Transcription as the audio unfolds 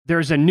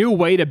There's a new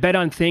way to bet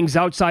on things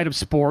outside of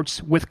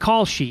sports with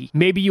Kalshi.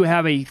 Maybe you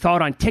have a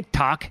thought on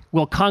TikTok.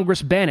 Will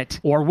Congress ban it?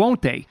 Or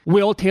won't they?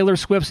 Will Taylor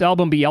Swift's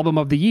album be Album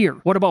of the Year?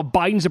 What about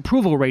Biden's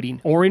approval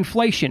rating? Or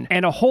inflation?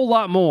 And a whole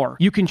lot more.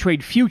 You can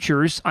trade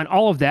futures on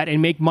all of that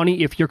and make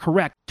money if you're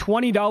correct.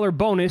 $20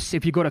 bonus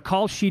if you go to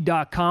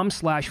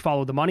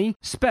kalshi.com/followthemoney,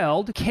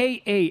 spelled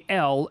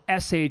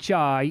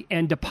KALSHI,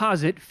 and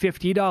deposit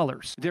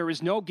 $50. There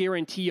is no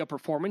guarantee of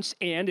performance,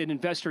 and an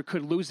investor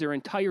could lose their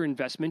entire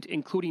investment,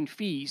 including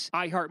fees.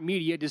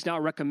 iHeartMedia does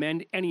not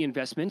recommend any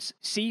investments.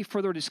 See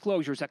further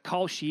disclosures at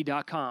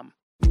kalshi.com.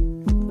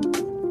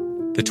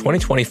 The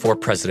 2024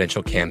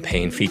 presidential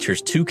campaign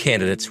features two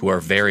candidates who are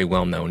very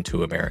well known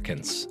to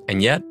Americans.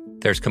 And yet,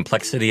 there's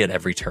complexity at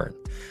every turn.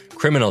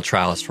 Criminal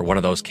trials for one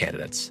of those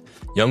candidates.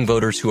 Young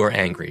voters who are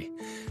angry.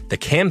 The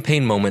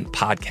Campaign Moment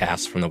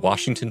podcast from the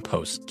Washington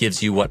Post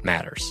gives you what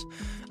matters.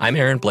 I'm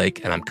Aaron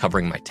Blake, and I'm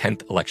covering my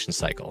 10th election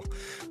cycle.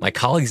 My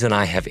colleagues and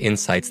I have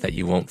insights that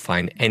you won't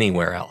find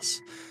anywhere else.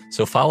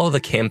 So follow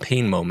The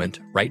Campaign Moment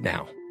right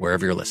now,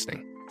 wherever you're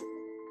listening.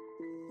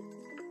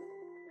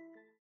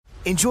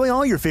 Enjoy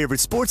all your favorite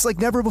sports like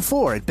never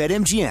before at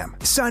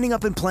BetMGM. Signing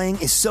up and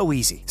playing is so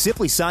easy.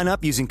 Simply sign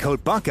up using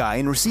code Buckeye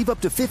and receive up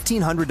to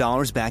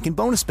 $1,500 back in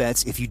bonus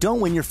bets if you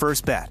don't win your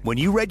first bet. When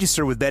you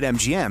register with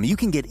BetMGM, you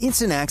can get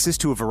instant access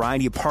to a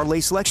variety of parlay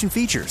selection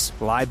features,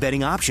 live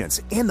betting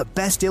options, and the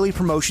best daily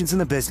promotions in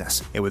the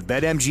business. And with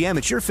BetMGM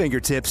at your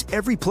fingertips,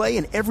 every play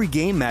and every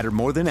game matter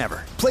more than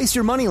ever. Place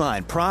your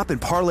moneyline, prop,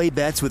 and parlay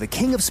bets with the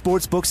king of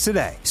sportsbooks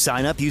today.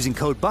 Sign up using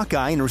code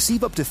Buckeye and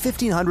receive up to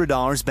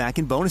 $1,500 back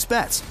in bonus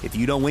bets if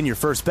you don't win your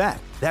first bet.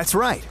 That's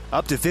right,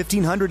 up to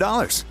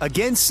 $1,500.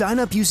 Again, sign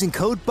up using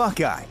code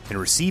Buckeye and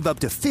receive up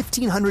to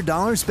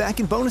 $1,500 back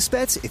in bonus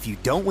bets if you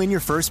don't win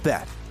your first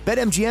bet.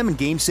 BetMGM and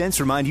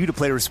GameSense remind you to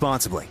play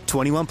responsibly.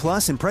 21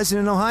 plus and present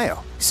in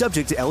Ohio.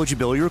 Subject to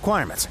eligibility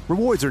requirements.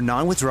 Rewards are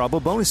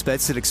non-withdrawable bonus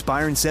bets that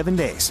expire in 7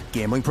 days.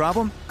 Gambling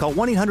problem? Call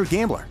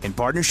 1-800-GAMBLER in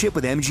partnership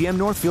with MGM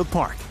Northfield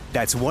Park.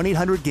 That's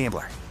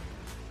 1-800-GAMBLER.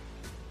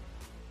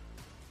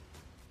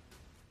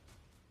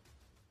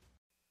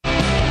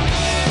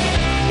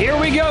 Here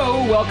we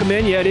go. Welcome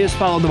in. Yeah, it is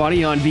Follow the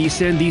Money on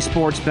VSiN, the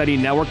Sports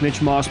Betting Network. Mitch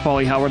Moss,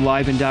 Paulie Howard,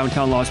 live in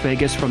downtown Las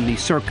Vegas from the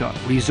Circa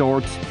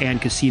Resort and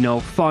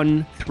Casino.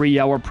 Fun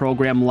 3-hour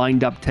program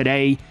lined up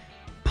today.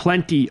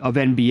 Plenty of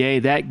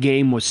NBA. That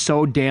game was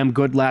so damn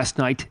good last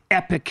night.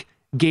 Epic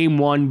game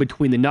one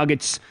between the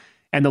Nuggets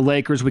and the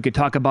Lakers. We could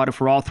talk about it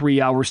for all 3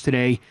 hours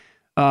today.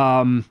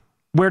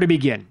 Where to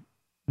begin?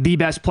 The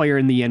best player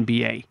in the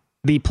NBA.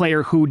 The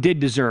player who did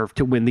deserve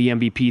to win the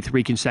MVP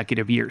 3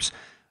 consecutive years.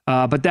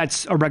 But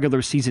that's a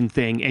regular season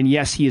thing. And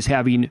yes, he is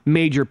having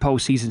major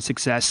postseason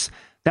success.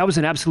 That was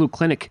an absolute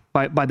clinic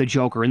by the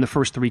Joker in the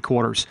first 3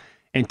 quarters.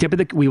 And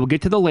we will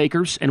get to the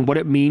Lakers and what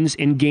it means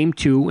in Game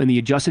 2 and the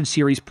adjusted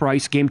series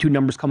price. Game 2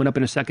 numbers coming up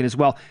in a second as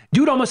well.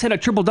 Dude almost had a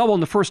triple-double in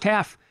the first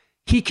half.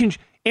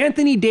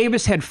 Anthony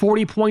Davis had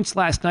 40 points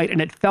last night,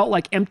 and it felt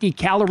like empty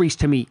calories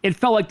to me. It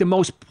felt like the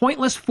most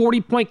pointless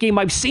 40-point game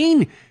I've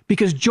seen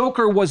because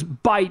Joker was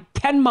by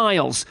 10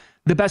 miles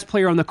the best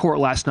player on the court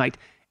last night.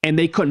 And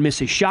they couldn't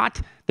miss a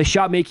shot. The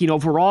shot making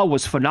overall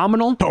was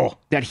phenomenal. Oh.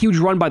 That huge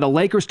run by the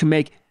Lakers to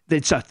make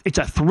it's a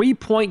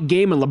 3-point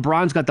game, and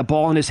LeBron's got the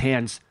ball in his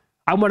hands.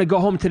 I want to go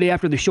home today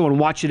after the show and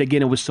watch it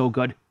again. It was so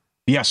good.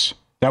 Yes,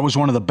 that was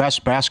one of the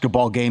best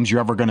basketball games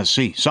you're ever going to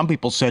see. Some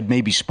people said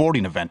maybe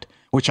sporting event,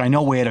 which I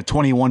know we had a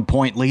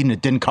 21-point lead and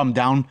it didn't come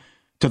down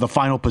to the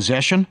final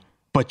possession.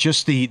 But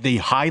just the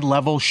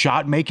high-level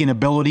shot-making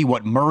ability,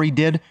 what Murray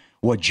did,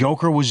 what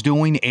Joker was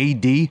doing,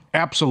 AD,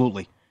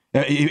 absolutely.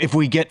 If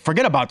we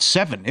forget about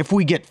 7, if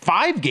we get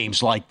 5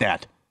 games like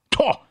that,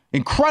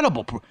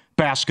 incredible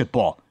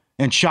basketball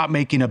and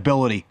shot-making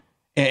ability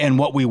and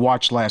what we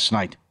watched last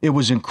night. It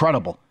was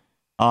incredible.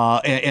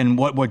 And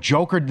what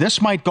Joker,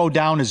 this might go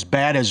down as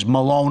bad as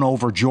Malone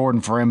over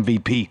Jordan for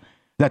MVP,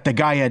 that the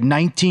guy had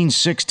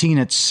 19-16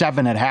 at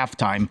 7 at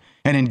halftime,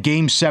 and in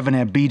Game 7,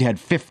 Embiid had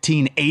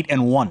 15-8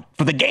 and 1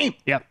 for the game.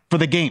 Yep. For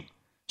the game.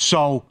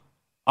 So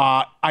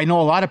I know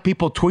a lot of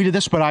people tweeted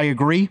this, but I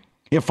agree.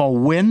 If a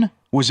win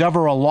was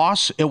ever a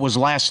loss, it was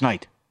last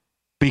night.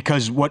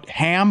 Because what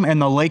Ham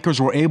and the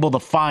Lakers were able to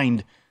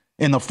find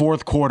in the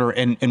fourth quarter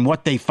and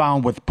what they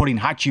found with putting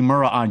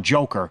Hachimura on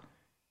Joker,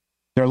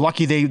 they're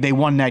lucky they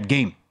won that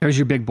game. There's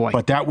your big boy.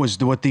 But that was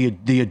what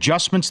the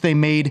adjustments they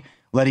made,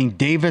 letting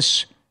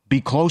Davis be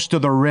close to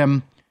the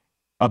rim.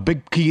 A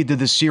big key to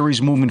the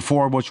series moving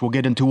forward, which we'll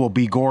get into, will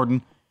be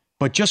Gordon.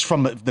 But just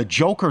from the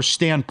Joker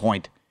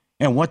standpoint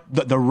and what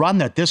the run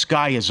that this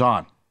guy is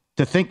on,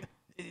 to think...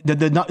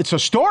 it's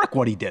historic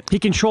what he did. He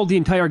controlled the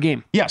entire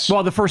game. Yes.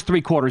 Well, the first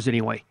 3 quarters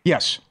anyway.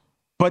 Yes.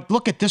 But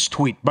look at this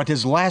tweet. But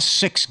his last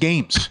 6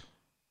 games,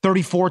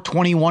 34,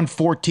 21,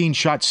 14,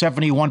 shot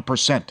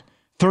 71%.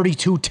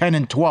 32, 10,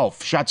 and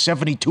 12, shot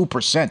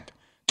 72%.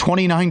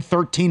 29,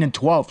 13, and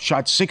 12,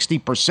 shot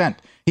 60%.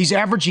 He's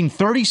averaging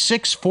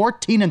 36,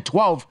 14, and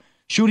 12,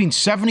 shooting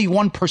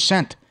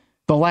 71%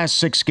 the last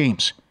 6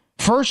 games.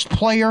 First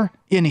player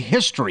in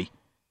history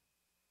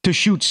to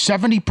shoot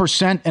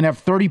 70% and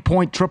have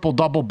 30-point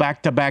triple-double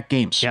back-to-back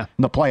games in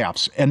the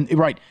playoffs. And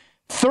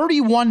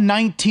 31,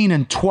 19,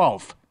 and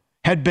 12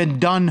 had been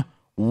done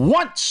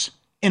once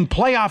in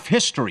playoff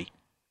history.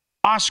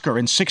 Oscar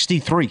in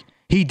 63.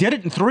 He did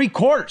it in 3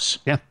 quarters.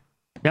 Yeah.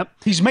 Yep.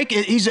 He's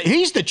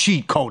the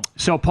cheat code.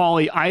 So,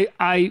 Paulie,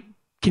 I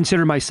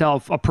consider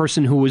myself a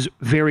person who was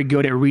very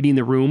good at reading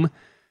the room.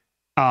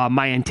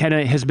 My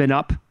antenna has been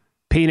up,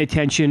 paying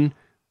attention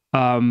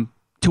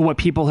to what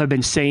people have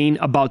been saying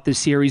about this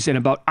series and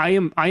about. I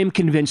am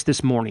convinced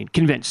this morning,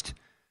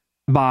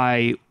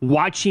 by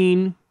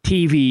watching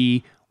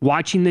TV,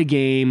 watching the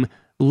game,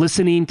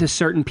 listening to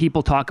certain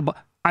people talk about.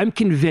 I'm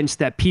convinced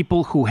that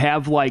people who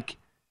have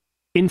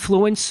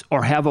influence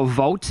or have a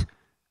vote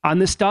on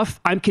this stuff,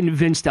 I'm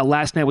convinced that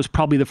last night was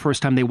probably the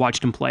first time they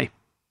watched him play.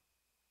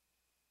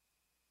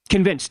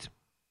 Convinced.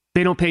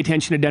 They don't pay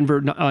attention to Denver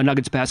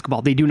Nuggets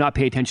basketball. They do not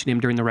pay attention to him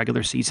during the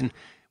regular season,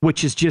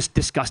 which is just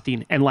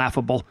disgusting and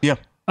laughable. Yeah.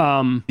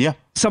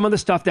 Some of the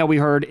stuff that we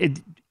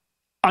heard,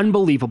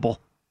 unbelievable,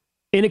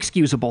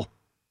 inexcusable.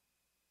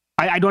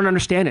 I don't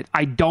understand it.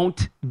 I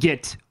don't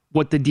get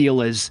what the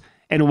deal is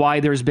and why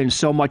there's been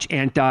so much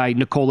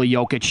anti-Nikola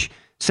Jokic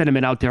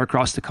sentiment out there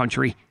across the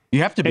country.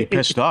 You have to be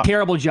pissed off.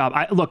 Terrible job.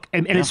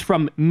 It's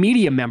from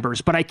media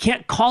members, but I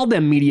can't call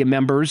them media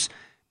members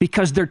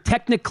because they're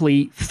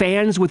technically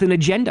fans with an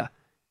agenda,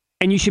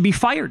 and you should be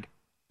fired.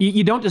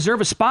 You don't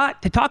deserve a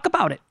spot to talk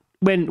about it.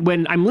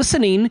 When I'm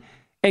listening,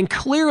 and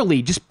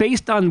clearly, just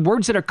based on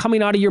words that are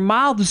coming out of your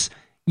mouths,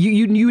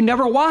 you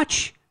never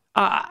watch.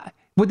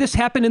 Would this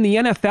happen in the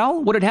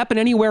NFL? Would it happen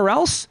anywhere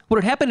else?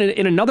 Would it happen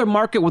in another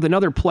market with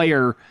another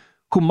player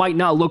who might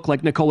not look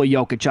like Nikola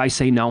Jokic? I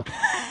say no.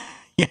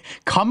 Yeah,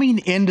 coming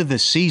into the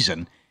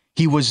season,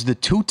 he was the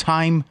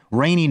 2-time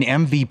reigning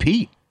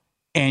MVP,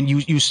 and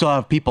you still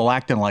have people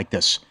acting like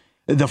this.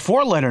 The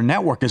 4-letter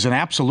network is an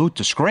absolute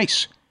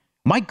disgrace.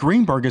 Mike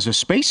Greenberg is a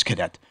space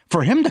cadet.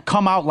 For him to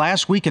come out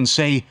last week and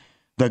say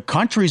the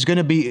country's going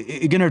to be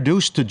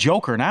introduced to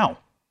Joker now.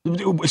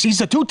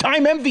 He's a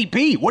 2-time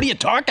MVP. What are you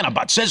talking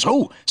about? Says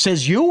who?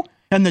 Says you?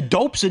 And the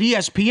dopes at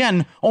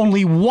ESPN,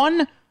 only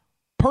one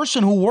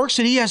person who works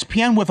at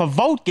ESPN with a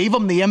vote gave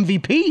him the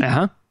MVP.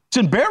 Uh-huh. It's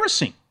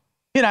embarrassing.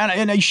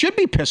 And he should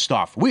be pissed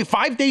off.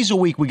 5 days a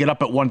week we get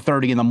up at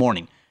 1:30 in the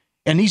morning,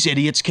 and these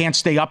idiots can't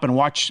stay up and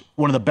watch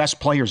one of the best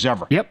players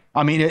ever. Yep.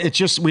 I mean, it's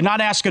just, we're not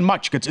asking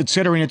much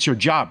considering it's your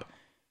job.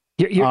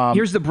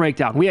 Here's the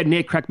breakdown. We had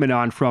Nate Kreckman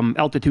on from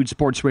Altitude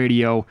Sports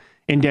Radio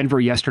in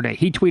Denver yesterday.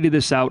 He tweeted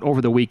this out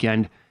over the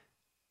weekend.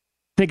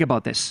 Think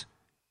about this.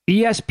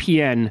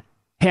 ESPN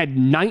had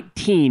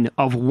 19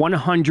 of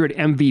 100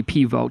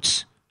 MVP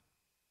votes.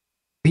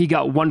 He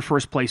got 1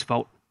 first-place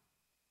vote.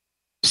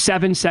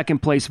 7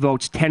 second-place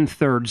votes, 10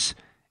 thirds,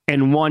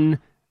 and 1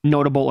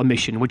 notable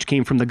omission, which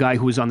came from the guy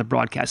who was on the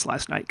broadcast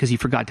last night because he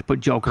forgot to put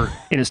Joker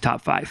in his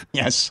top 5.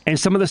 Yes. And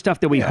some of the stuff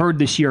that we heard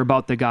this year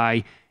about the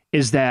guy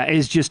is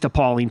just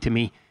appalling to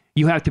me.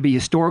 You have to be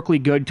historically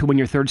good to win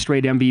your 3rd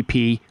straight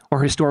MVP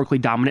or historically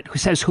dominant. Who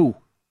says who?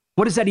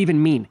 What does that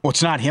even mean? Well,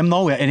 it's not him,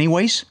 though,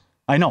 anyways.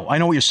 I know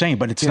what you're saying,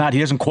 but it's not. He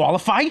doesn't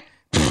qualify?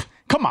 Pfft,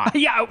 come on.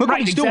 Yeah,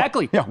 right,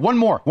 exactly. Yeah, one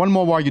more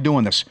while you're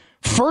doing this.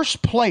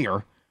 First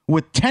player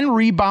with 10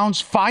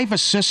 rebounds, 5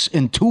 assists,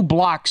 and 2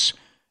 blocks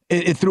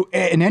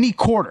in any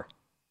quarter.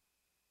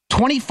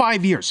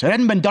 25 years. It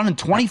hadn't been done in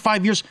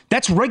 25 years.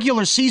 That's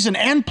regular season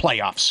and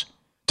playoffs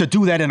to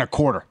do that in a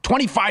quarter.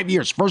 25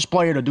 years. First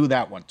player to do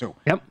that one, too.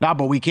 Yep. No,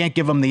 but we can't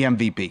give him the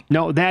MVP.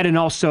 No, that, and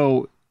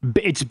also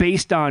it's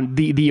based on,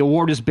 the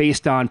award is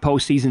based on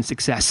postseason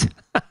success.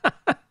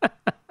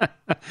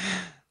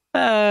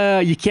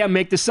 You can't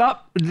make this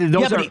up.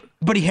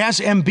 But he has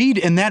Embiid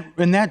in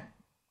that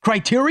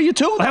criteria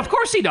too. Of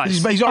course he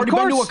does. He's already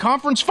been to a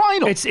conference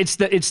final. It's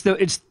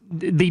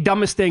the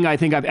dumbest thing I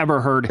think I've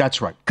ever heard.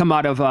 That's right. Come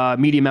out of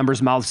media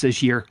members' mouths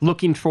this year,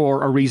 looking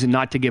for a reason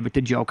not to give it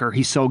to Joker.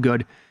 He's so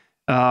good.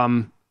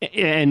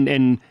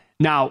 And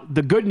now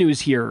the good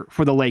news here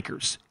for the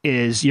Lakers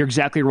is you're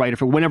exactly right.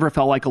 If it whenever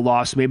felt like a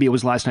loss, maybe it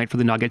was last night for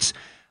the Nuggets.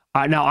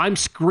 Now I'm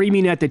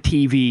screaming at the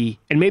TV,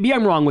 and maybe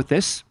I'm wrong with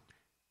this,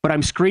 but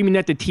I'm screaming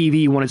at the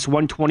TV when it's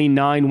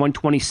 129,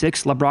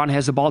 126. LeBron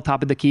has the ball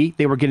top of the key.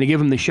 They were going to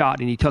give him the shot,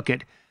 and he took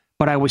it.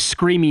 But I was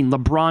screaming,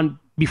 LeBron,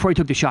 before he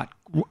took the shot,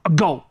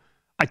 go.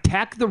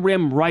 Attack the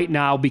rim right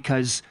now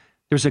because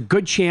there's a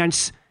good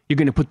chance you're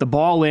going to put the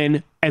ball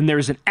in, and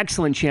there's an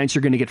excellent chance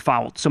you're going to get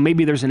fouled. So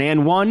maybe there's an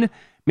and one.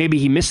 Maybe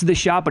he misses the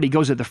shot, but he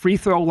goes at the free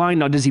throw line.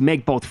 Now, does he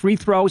make both free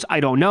throws?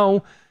 I don't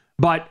know.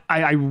 But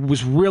I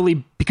was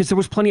really, because there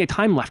was plenty of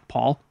time left,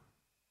 Paul.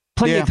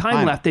 Plenty of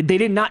time left. They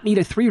did not need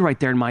a 3 right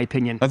there, in my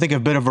opinion. I think a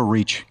bit of a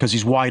reach because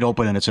he's wide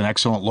open and it's an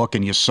excellent look.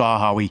 And you saw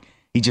how he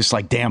just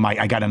like, damn,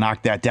 I got to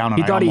knock that down.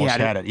 And I almost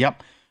had it.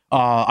 Yep.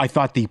 I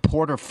thought the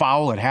Porter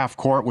foul at half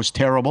court was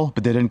terrible,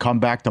 but they didn't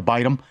come back to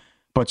bite him.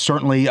 But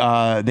certainly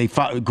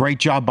great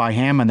job by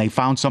him, and they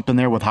found something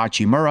there with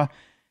Hachimura.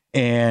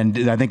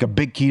 And I think a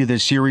big key to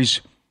this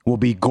series will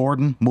be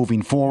Gordon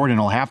moving forward, and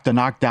he'll have to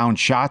knock down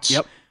shots.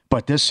 Yep.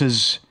 But this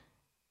is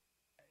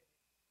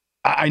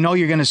I know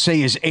you're going to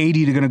say, is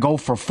 80 going to go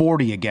for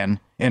 40 again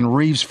and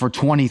Reeves for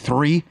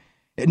 23?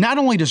 Not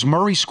only does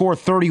Murray score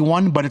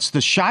 31, but it's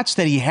the shots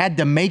that he had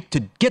to make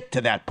to get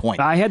to that point.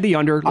 I had the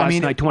under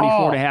last night,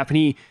 24.5, and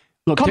he,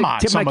 look,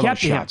 tip my cap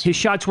to him. His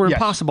shots were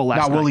impossible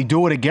last night. Now, will he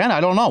do it again?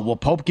 I don't know. Will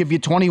Pope give you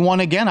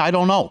 21 again? I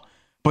don't know.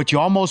 But you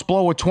almost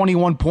blow a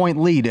 21-point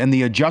lead, and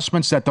the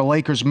adjustments that the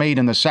Lakers made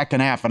in the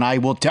second half, and I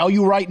will tell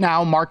you right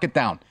now, mark it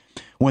down.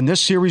 When this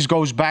series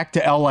goes back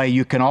to L.A.,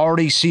 you can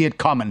already see it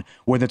coming,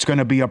 where it's going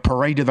to be a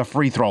parade to the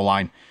free throw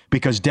line,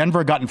 because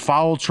Denver got in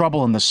foul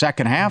trouble in the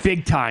second half.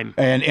 Big time.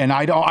 And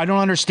I don't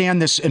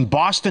understand this, and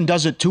Boston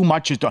does it too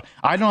much.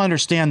 I don't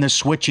understand this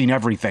switching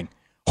everything.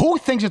 Who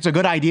thinks it's a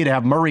good idea to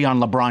have Murray on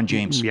LeBron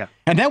James? Yeah.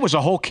 And that was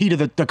a whole key to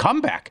the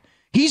comeback.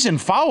 He's in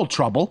foul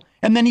trouble,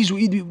 and then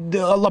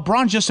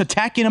LeBron's just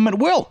attacking him at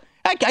will.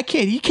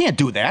 He can't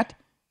do that.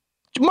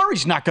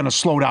 Murray's not going to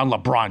slow down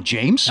LeBron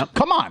James. Nope.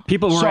 Come on.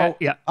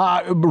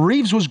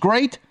 Reeves was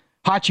great.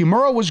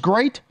 Hachimura was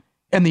great.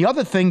 And the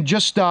other thing,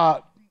 just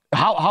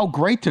how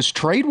great this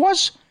trade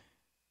was.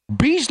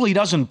 Beasley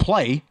doesn't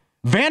play.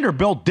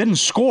 Vanderbilt didn't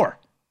score.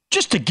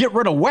 Just to get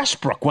rid of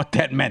Westbrook, what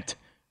that meant.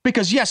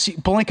 Because, yes,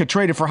 Pelinka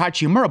traded for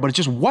Hachimura, but it's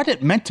just what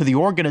it meant to the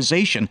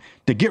organization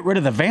to get rid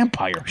of the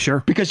vampire.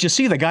 Sure. Because you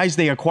see the guys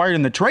they acquired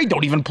in the trade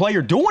don't even play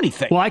or do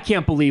anything. Well, I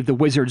can't believe the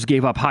Wizards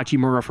gave up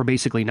Hachimura for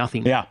basically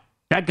nothing. Yeah.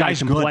 That guy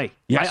can good. play.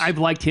 Yes. I've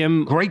liked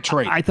him. Great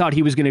trade. I thought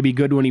he was going to be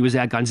good when he was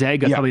at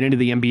Gonzaga coming into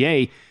the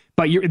NBA.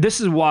 But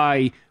this is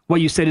why what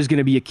you said is going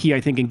to be a key,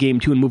 I think, in Game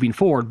 2 and moving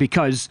forward,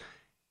 because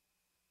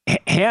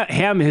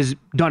Ham has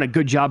done a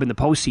good job in the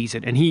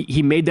postseason, and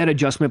he made that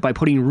adjustment by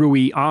putting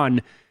Rui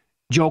on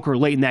Joker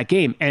late in that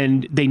game,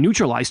 and they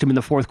neutralized him in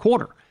the fourth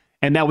quarter.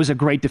 And that was a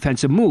great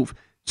defensive move.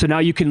 So now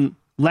you can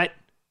let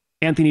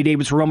Anthony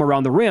Davis roam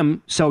around the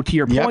rim. So to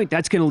your point,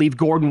 that's going to leave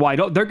Gordon wide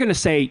open. They're going to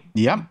say,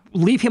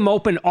 leave him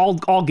open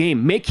all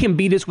game. Make him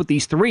beat us with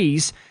these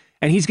threes,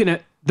 and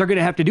they're going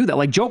to have to do that.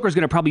 Like Joker's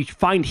going to probably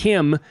find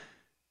him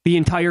the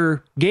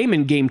entire game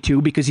in Game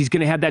 2 because he's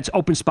going to have that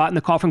open spot in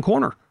the coffin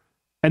corner.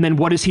 And then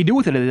what does he do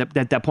with it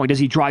at that point? Does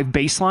he drive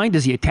baseline?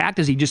 Does he attack?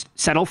 Does he just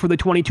settle for the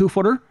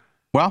 22-footer?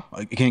 Well,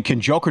 can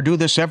Joker do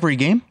this every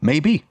game?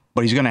 Maybe,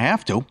 but he's going to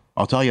have to.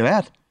 I'll tell you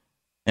that.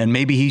 And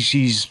maybe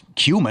he's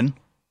human,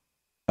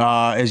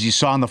 as you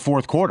saw in the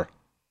fourth quarter,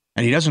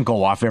 and he doesn't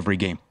go off every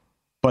game.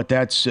 But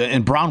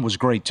and Brown was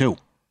great too,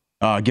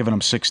 giving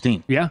him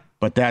 16. Yeah.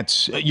 But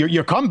that's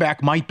your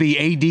comeback might be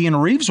AD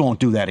and Reeves won't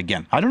do that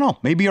again. I don't know.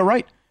 Maybe you're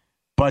right.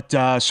 But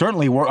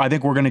certainly, I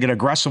think we're going to get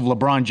aggressive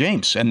LeBron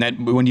James, and that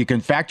when you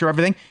can factor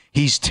everything,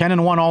 he's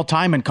 10-1 all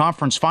time in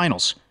conference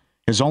finals.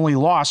 His only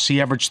loss, he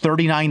averaged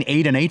 39,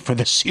 8-8 for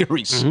the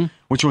series,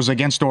 which was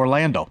against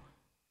Orlando.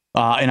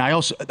 And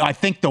I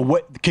think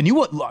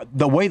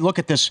look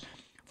at this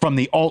from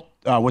the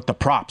with the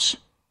props,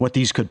 what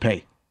these could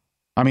pay.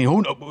 I mean,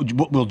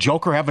 will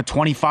Joker have a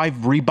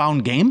 25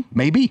 rebound game?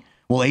 Maybe.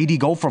 Will AD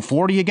go for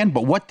 40 again?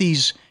 But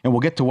and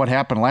we'll get to what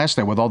happened last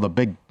night with all the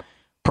big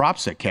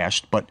props that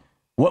cashed, but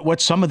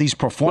what some of these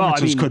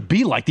performances could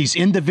be like, these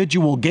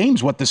individual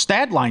games, what the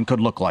stat line could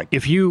look like.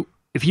 If you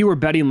were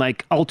betting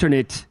like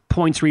alternate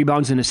points,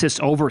 rebounds, and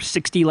assists over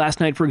 60 last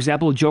night, for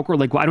example, Joker,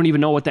 I don't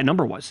even know what that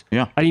number was.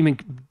 Yeah. I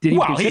didn't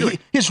even consider it.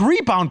 His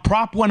rebound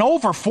prop went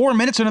over 4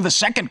 minutes into the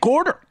second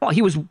quarter. Well,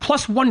 he was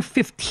plus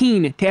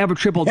 115 to have a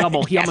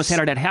triple-double. He almost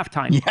had it at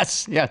halftime.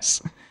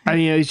 Yes. I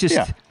mean, it's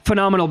just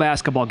phenomenal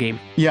basketball game.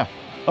 Yeah.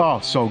 Oh,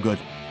 so good.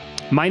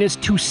 Minus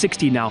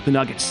 260 now, the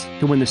Nuggets,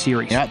 to win the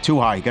series. Yeah, too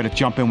high. You got to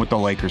jump in with the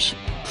Lakers.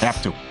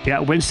 Have to. Yeah,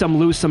 win some,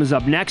 lose some is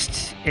up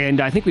next. And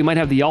I think we might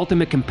have the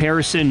ultimate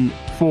comparison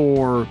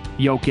for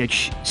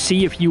Jokic.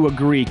 See if you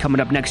agree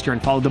coming up next year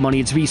and Follow the Money.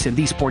 It's VSiN,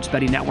 the Sports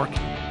Betting Network.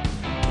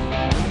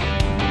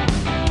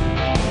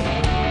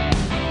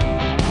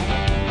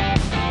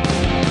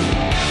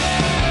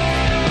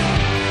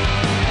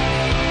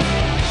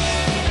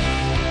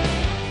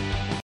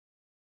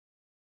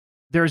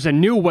 There's a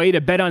new way to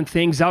bet on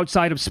things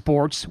outside of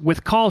sports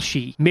with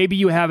Kalshi. Maybe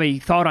you have a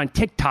thought on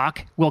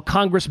TikTok. Will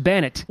Congress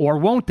ban it? Or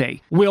won't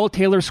they? Will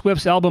Taylor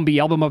Swift's album be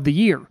Album of the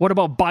Year? What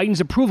about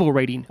Biden's approval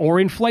rating? Or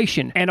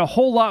inflation? And a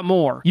whole lot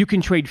more. You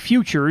can trade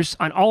futures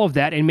on all of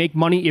that and make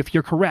money if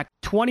you're correct.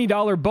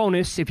 $20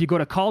 bonus if you go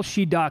to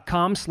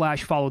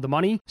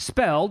kalshi.com/followthemoney,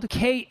 spelled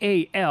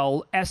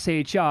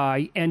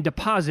KALSHI, and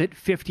deposit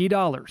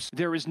 $50.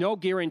 There is no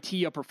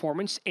guarantee of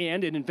performance,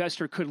 and an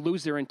investor could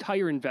lose their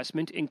entire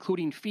investment,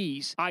 including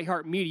fees.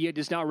 iHeartMedia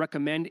does not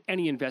recommend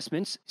any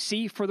investments.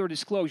 See further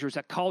disclosures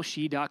at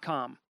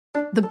kalshi.com.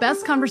 The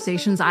best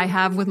conversations I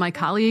have with my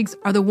colleagues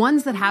are the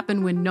ones that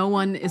happen when no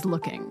one is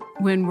looking,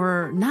 when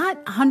we're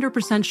not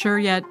 100% sure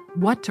yet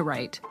what to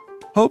write.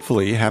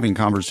 Hopefully, having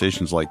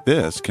conversations like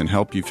this can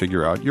help you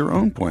figure out your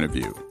own point of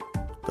view.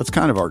 That's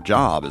kind of our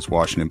job as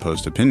Washington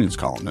Post opinions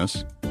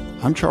columnists.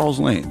 I'm Charles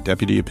Lane,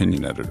 Deputy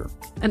Opinion Editor.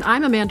 And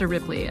I'm Amanda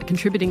Ripley, a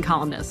contributing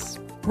columnist.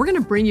 We're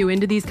going to bring you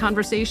into these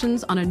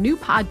conversations on a new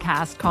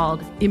podcast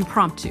called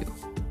Impromptu.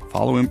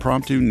 Follow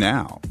Impromptu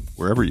now,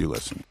 wherever you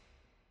listen.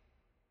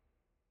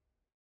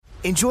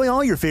 Enjoy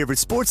all your favorite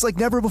sports like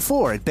never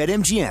before at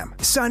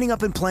BetMGM. Signing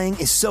up and playing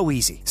is so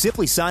easy.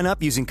 Simply sign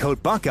up using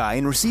code Buckeye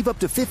and receive up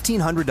to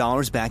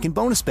 $1,500 back in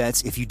bonus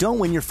bets if you don't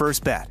win your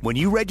first bet. When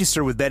you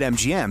register with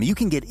BetMGM, you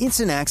can get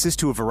instant access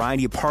to a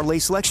variety of parlay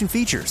selection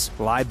features,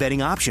 live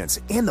betting options,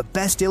 and the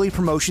best daily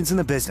promotions in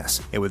the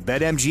business. And with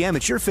BetMGM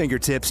at your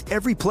fingertips,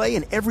 every play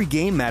and every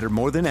game matter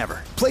more than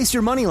ever. Place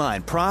your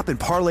moneyline, prop, and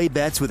parlay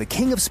bets with the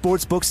king of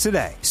sportsbooks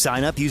today.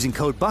 Sign up using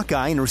code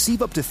Buckeye and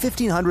receive up to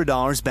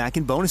 $1,500 back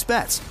in bonus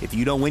bets if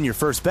you don't win your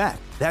first bet.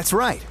 That's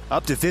right,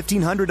 up to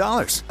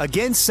 $1,500.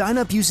 Again, sign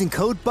up using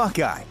code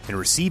Buckeye and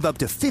receive up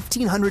to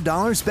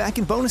 $1,500 back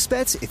in bonus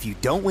bets if you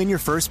don't win your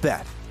first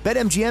bet.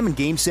 BetMGM and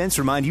GameSense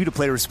remind you to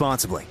play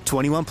responsibly.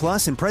 21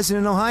 plus and present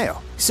in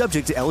Ohio.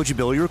 Subject to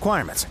eligibility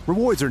requirements.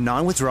 Rewards are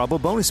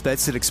non-withdrawable bonus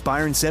bets that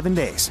expire in 7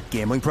 days.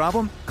 Gambling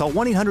problem? Call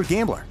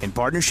 1-800-GAMBLER in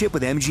partnership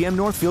with MGM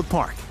Northfield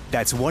Park.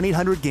 That's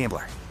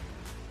 1-800-GAMBLER.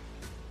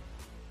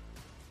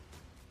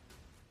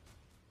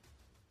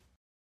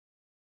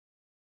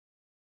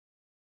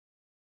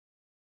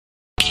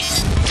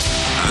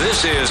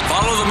 This is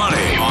Follow the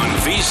Money on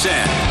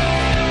VSiN.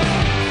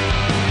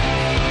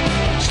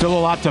 Still a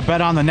lot to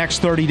bet on the next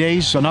 30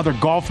 days. Another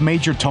golf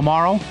major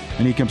tomorrow.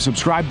 And you can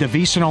subscribe to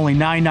VSiN, only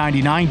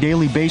 $9.99.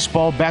 Daily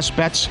baseball, best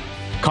bets,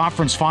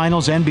 conference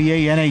finals,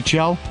 NBA,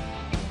 NHL.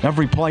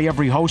 Every play,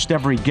 every host,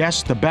 every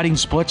guest. The betting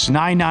splits,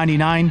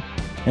 $9.99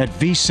 at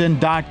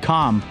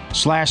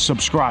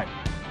vsin.com/subscribe.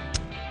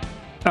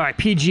 All right,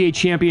 PGA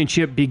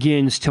Championship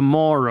begins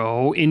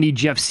tomorrow. Indy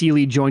Jeff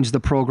Seeley joins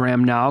the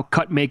program now.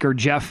 Cutmaker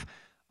Jeff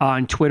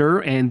on Twitter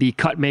and the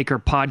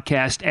Cutmaker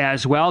podcast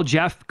as well.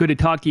 Jeff, good to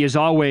talk to you as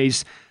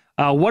always.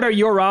 What are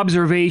your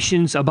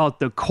observations about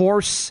the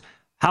course,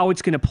 how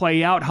it's going to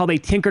play out, how they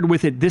tinkered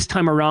with it this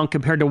time around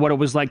compared to what it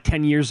was like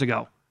 10 years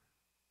ago?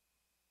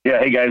 Yeah,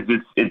 hey guys,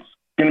 it's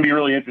going to be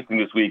really interesting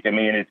this week. I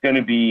mean, it's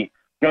going to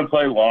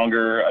play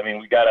longer. I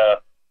mean, we got a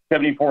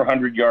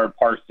 7,400 yard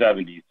par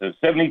 70. So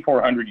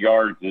 7,400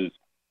 yards is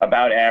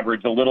about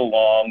average, a little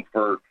long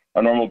for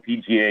a normal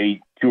PGA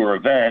Tour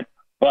event.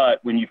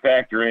 But when you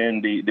factor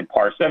in the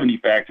par 70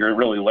 factor, it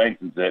really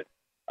lengthens it.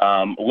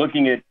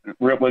 Looking at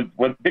what's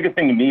the biggest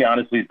thing to me,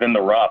 honestly, has been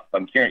the rough.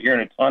 I'm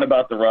hearing a ton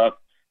about the rough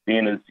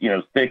being as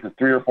thick as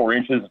 3 or 4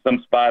 inches in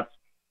some spots.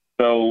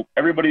 So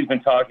everybody's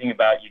been talking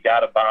about you got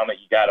to bomb it.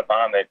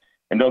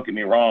 And don't get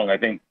me wrong, I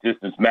think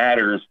distance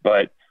matters,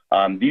 but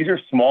these are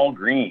small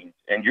greens,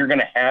 and you're going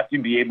to have to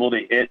be able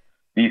to hit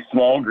these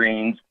small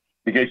greens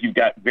because you've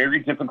got very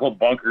difficult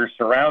bunkers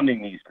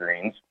surrounding these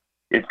greens.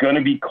 It's going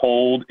to be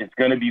cold. It's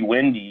going to be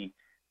windy.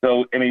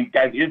 So, I mean,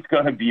 guys, it's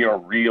going to be a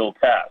real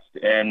test.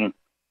 And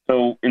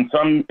so in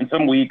some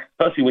weeks,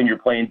 especially when you're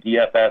playing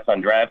DFS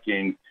on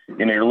DraftKings,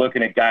 you're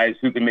looking at guys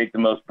who can make the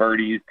most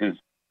birdies because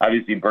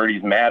obviously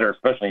birdies matter,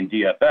 especially in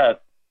DFS.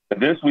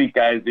 But this week,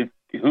 guys, it's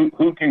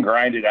who can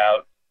grind it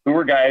out, who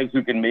are guys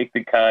who can make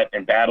the cut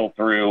and battle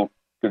through,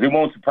 because it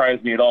won't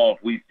surprise me at all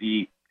if we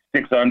see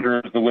 6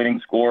 under as the winning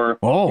score.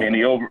 Oh. And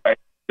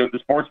the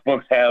sports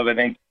books have, I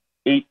think,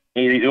 8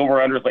 over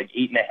under is like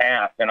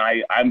 8.5, and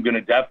I'm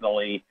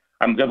definitely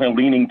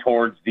leaning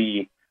towards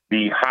the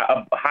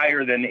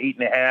higher than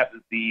 8.5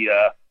 is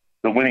the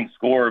winning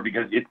score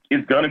because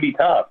it's going to be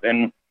tough.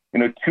 And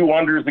 2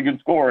 under is a good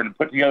score, and to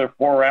put together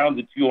 4 rounds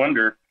of 2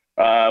 under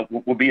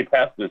will be a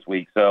test this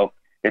week. So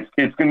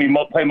it's going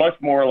to play much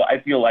more,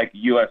 I feel, like the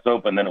U.S.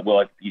 Open than it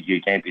will at the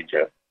PGA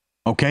Championship.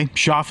 Okay,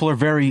 Schauffele,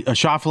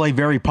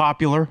 very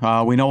popular.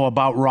 We know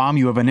about Rahm.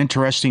 You have an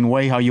interesting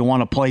way how you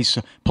want to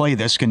play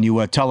this. Can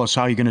you tell us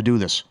how you're going to do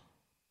this?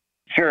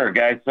 Sure,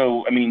 guys.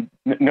 So, I mean,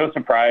 no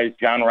surprise,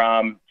 Jon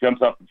Rahm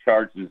jumps up the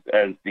charts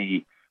as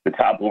the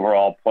top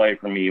overall play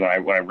for me when I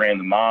ran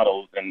the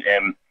models, and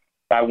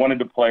I wanted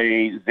to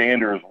play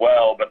Xander as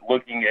well. But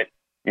looking at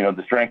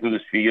the strength of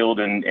this field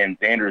and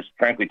Xander's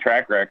frankly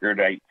track record,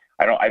 I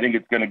think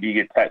it's going to be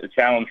a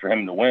challenge for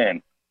him to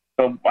win.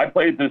 So I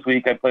played this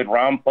week. I played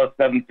Rahm plus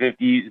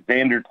 750,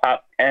 Xander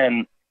top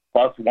 10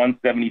 plus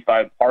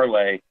 175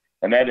 parlay,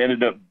 and that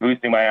ended up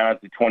boosting my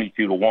odds to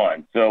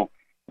 22-1. So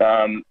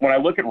when I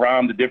look at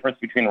Rahm, the difference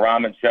between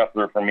Rahm and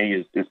Scheffler for me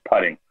is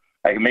putting.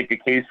 I can make a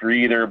case for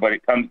either, but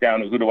it comes down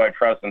to who do I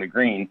trust in the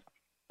greens.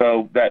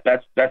 So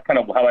that's kind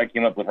of how I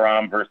came up with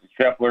Rahm versus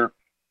Scheffler.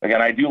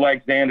 Again, I do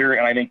like Xander,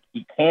 and I think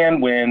he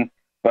can win,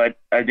 but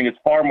I think it's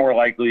far more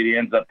likely he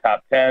ends up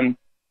top 10.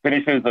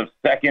 Finishes of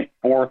 2nd,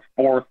 4th,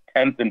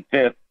 10th, and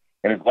 5th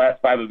in his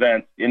last 5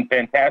 events in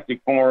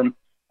fantastic form.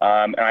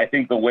 And I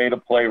think the way to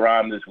play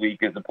Rahm this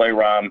week is to play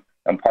Rahm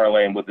and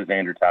parlay him with the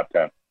Xander top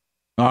 10.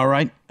 All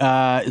right.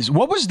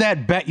 What was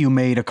that bet you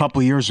made a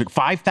couple of years ago?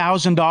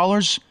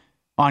 $5,000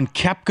 on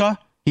Koepka?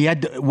 He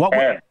had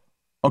what?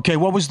 Okay,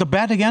 what was the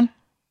bet again?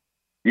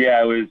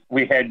 Yeah,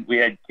 we had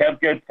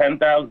Koepka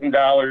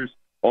 $10,000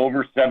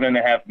 over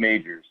 7.5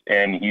 majors,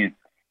 and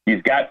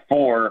he's got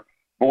 4.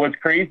 But what's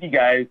crazy,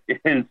 guys,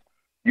 is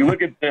you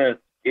look at this,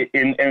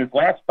 in his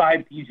last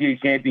 5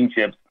 PGA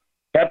championships,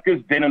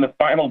 Koepka's been in the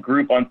final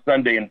group on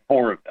Sunday in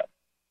 4 of them.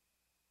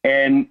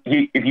 And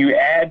if you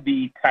add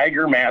the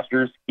Tiger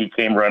Masters, he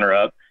came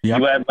runner-up. Yep.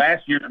 You had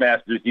last year's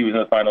Masters, he was in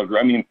the final group.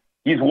 I mean,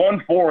 he's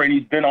won 4, and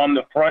he's been on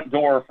the front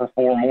door for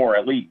 4 more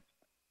at least.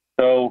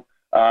 So,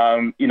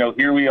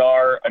 here we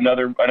are,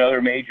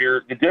 another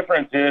major. The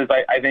difference is,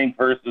 I think,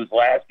 versus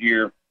last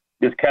year,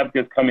 is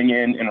Koepka's coming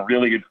in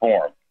really good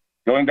form.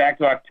 Going back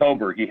to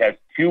October, he has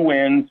 2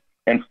 wins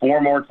and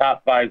 4 more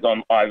top 5s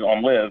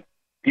on LIV.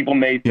 People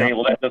may say,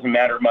 well, that doesn't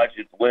matter much.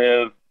 It's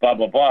LIV, blah,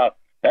 blah, blah.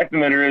 The fact of the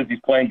matter is he's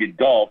playing good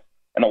golf,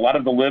 and a lot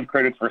of the LIV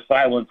critics were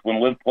silenced when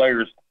LIV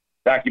players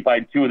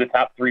occupied 2 of the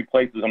top 3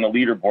 places on the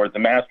leaderboard, the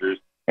Masters,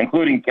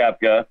 including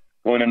Koepka,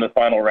 going in the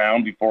final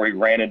round before he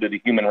ran into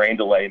the human rain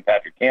delay and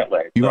Patrick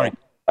Cantlay. You're right.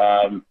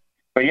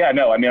 But yeah,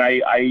 no, I mean,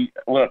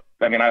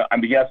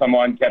 yes, I'm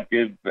on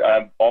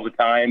Koepka all the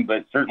time,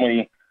 but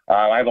certainly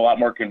I have a lot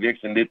more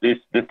conviction this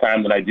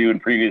time than I do in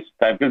previous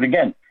times. Because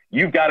again,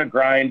 you've got to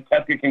grind.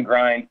 Koepka can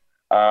grind.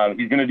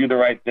 He's going to do the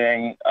right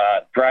thing.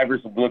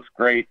 Drivers looks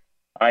great.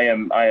 I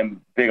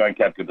am big on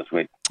Koepka this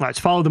week. All right, let's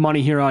follow the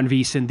money here on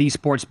VSiN, the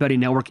Sports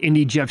Betting Network.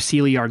 Indy Jeff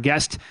Seeley, our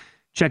guest.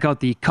 Check out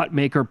the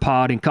Cutmaker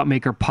Pod and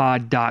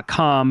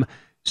cutmakerpod.com.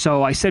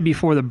 So I said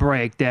before the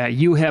break that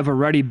you have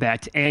already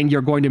bet and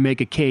you're going to make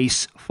a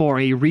case for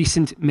a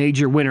recent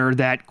major winner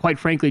that, quite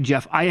frankly,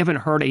 Jeff, I haven't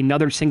heard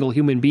another single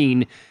human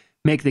being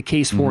make the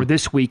case for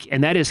this week,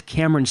 and that is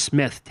Cameron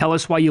Smith. Tell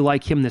us why you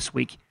like him this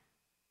week.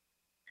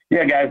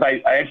 Yeah, guys,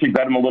 I actually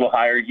bet him a little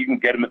higher. You can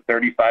get him at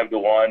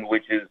 35-1,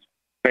 which is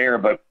fair.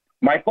 But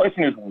my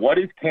question is, what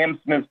is Cam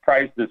Smith's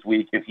price this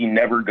week if he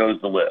never goes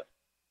to LIV?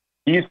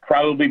 He's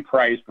probably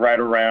priced right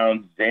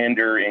around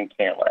Xander and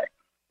Cantlay.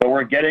 So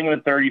we're getting him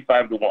at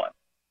 35-1.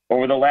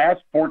 Over the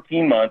last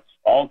 14 months,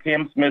 all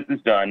Cam Smith has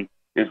done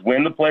is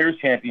win the Players'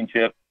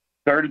 Championship,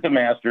 3rd at the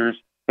Masters,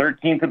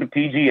 13th at the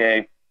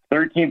PGA,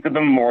 13th at the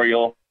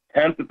Memorial,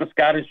 10th at the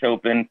Scottish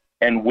Open,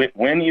 and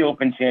win the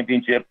Open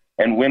Championship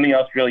and win the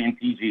Australian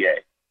PGA.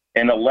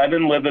 In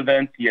 11 LIV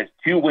events, he has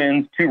 2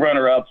 wins, 2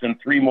 runner-ups, and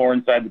 3 more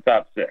inside the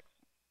top 6.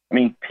 I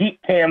mean, Pete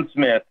Cam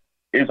Smith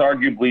is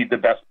arguably the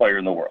best player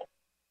in the world.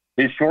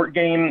 His short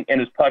game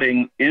and his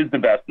putting is the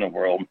best in the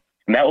world,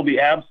 and that will be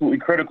absolutely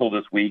critical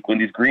this week when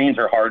these greens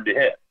are hard to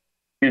hit.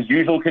 His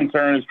usual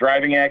concern is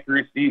driving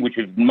accuracy, which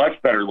is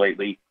much better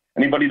lately.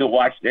 Anybody that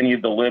watched any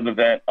of the LIV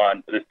event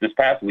on this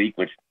past week,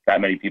 which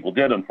not many people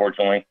did,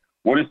 unfortunately,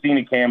 would have seen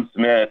a Cam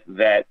Smith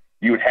that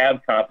you would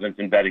have confidence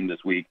in betting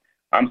this week.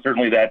 I'm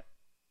certainly that.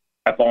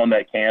 I fall in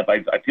that camp.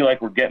 I feel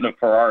like we're getting a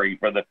Ferrari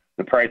for the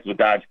price of a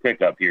Dodge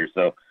pickup here.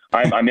 So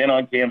I'm in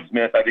on Cam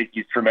Smith. I think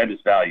he's tremendous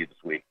value this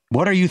week.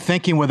 What are you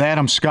thinking with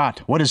Adam Scott?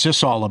 What is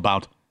this all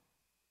about?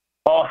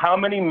 Oh, how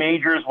many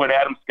majors would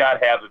Adam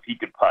Scott have if he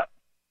could putt?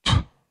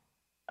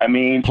 I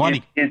mean,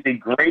 plenty. It's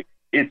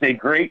a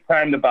great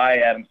time to buy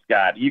Adam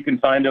Scott. You can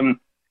find him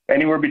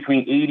anywhere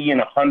between 80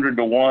 and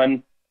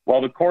 100-1.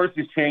 While the course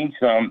has changed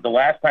some, the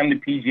last time the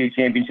PGA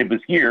Championship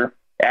was here,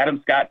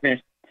 Adam Scott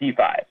finished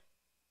T5.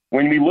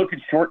 When we look at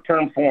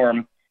short-term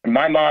form, in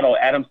my model,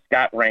 Adam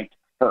Scott ranked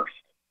first.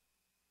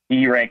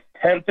 He ranked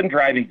 10th in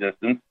driving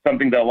distance,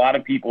 something that a lot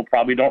of people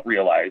probably don't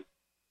realize.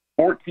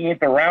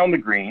 14th around the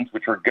greens,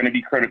 which are going to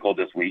be critical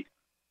this week.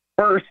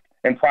 First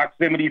in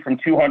proximity from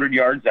 200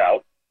 yards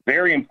out,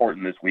 very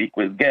important this week.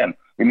 Again,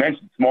 we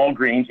mentioned small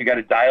greens. You got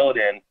to dial it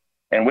in.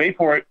 And wait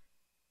for it,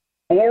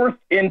 4th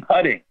in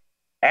putting.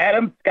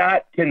 Adam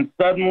Scott can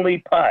suddenly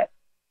putt.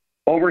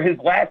 Over his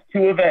last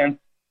 2 events,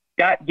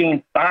 Scott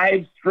gained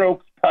 5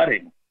 strokes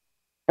putting,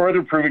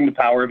 further proving the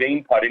power of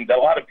aim putting that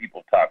a lot of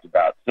people talked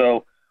about.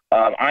 So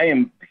I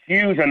am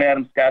huge on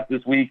Adam Scott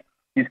this week.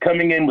 He's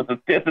coming in with a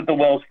 5th at the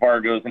Wells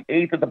Fargo's, an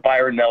 8th at the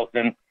Byron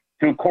Nelson,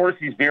 to a course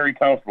he's very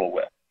comfortable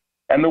with.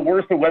 And the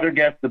worse the weather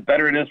gets, the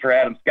better it is for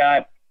Adam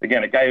Scott.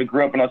 Again, a guy who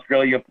grew up in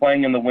Australia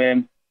playing in the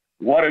wind.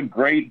 What a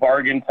great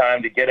bargain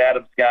time to get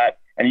Adam Scott.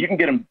 And you can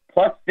get him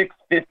plus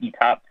 650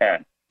 top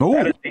 10. Ooh.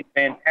 That is a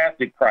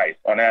fantastic price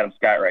on Adam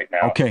Scott right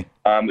now. Okay.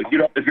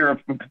 If you're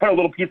put a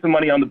little piece of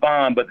money on the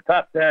bomb, but the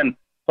top 10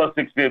 plus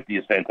 650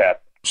 is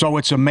fantastic. So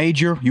it's a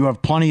major. You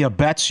have plenty of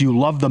bets. You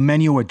love the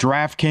menu at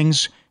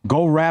DraftKings.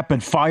 Go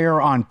rapid fire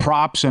on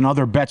props and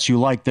other bets you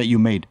like that you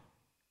made.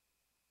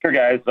 Sure,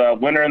 guys.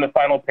 Winner in the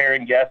final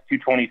pairing, yes,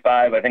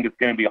 225. I think it's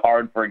going to be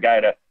hard for a guy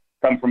to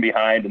come from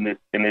behind in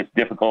this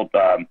difficult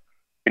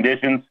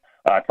conditions.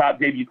 Top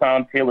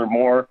debutant, Taylor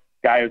Moore,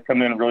 guy who's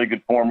coming in really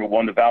good form, who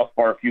won the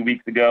Valspar a few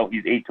weeks ago.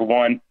 He's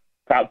 8-1.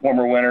 Top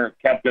former winner,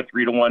 Koepka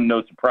 3-1.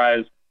 No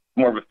surprise.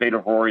 More of a fate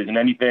of Rory than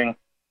anything.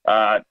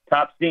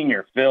 Top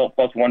senior, Phil,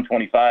 plus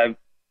 125.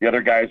 The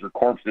other guys are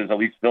corpses. At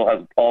least Phil has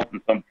a pulse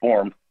in some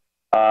form.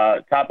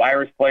 Top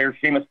Irish player,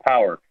 Seamus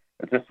Power.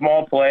 It's a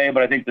small play,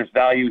 but I think there's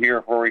value here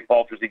if Rory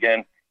falters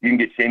again. You can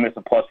get Seamus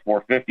a plus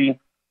 450.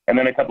 And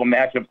then a couple of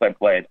matchups I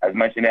played. I've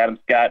mentioned Adam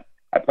Scott.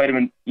 I played him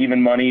in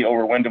even money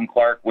over Wyndham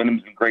Clark.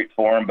 Wyndham's in great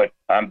form, but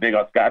I'm big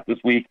on Scott this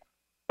week.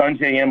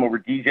 Sungjae Im over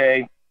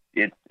DJ.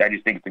 I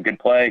just think it's a good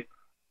play.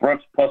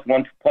 Brooks plus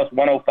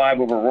 105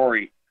 over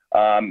Rory.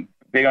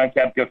 Big on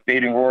Koepka,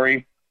 fading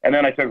Rory. And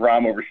then I took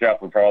Rahm over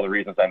Scheffler for all the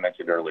reasons I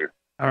mentioned earlier.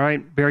 All right,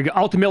 very good.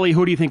 Ultimately,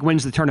 who do you think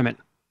wins the tournament?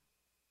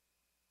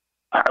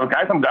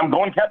 Guys, I'm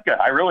going Koepka.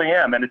 I really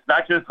am, and it's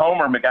not just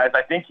Homer, guys.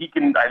 I think he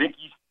can. I think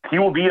he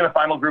will be in the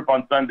final group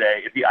on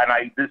Sunday.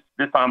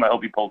 This time I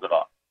hope he pulls it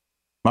off.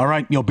 All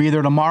right, you'll be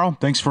there tomorrow.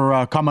 Thanks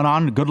for coming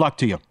on. Good luck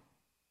to you.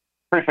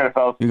 Appreciate it,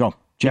 fellas. Here you go,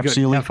 Jeff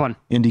Seeley. Have fun.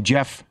 Indy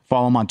Jeff.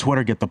 Follow him on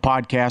Twitter. Get the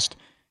podcast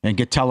and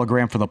get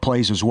Telegram for the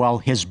plays as well.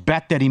 His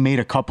bet that he made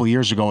a couple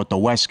years ago at the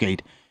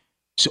Westgate,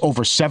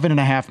 over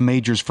 7.5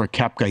 majors for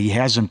Koepka. He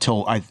has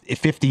until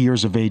 50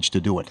 years of age to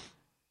do it.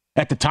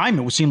 At the time,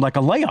 it would seem like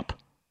a layup.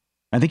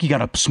 I think he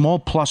got a small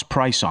plus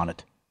price on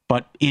it.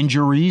 But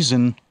injuries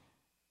and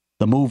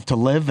the move to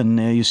live, and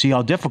you see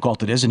how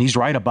difficult it is, and he's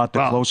right about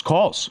the close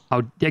calls.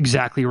 Oh,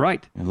 exactly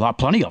right.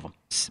 Plenty of them.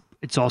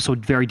 It's also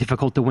very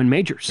difficult to win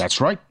majors.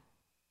 That's right.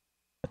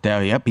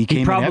 But he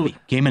came in heavy.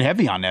 Came in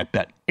heavy on that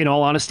bet. In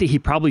all honesty, he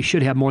probably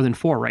should have more than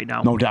 4 right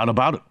now. No doubt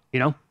about it. You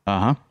know?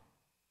 Uh-huh.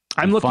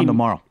 I'm looking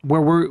tomorrow.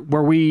 Where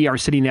we are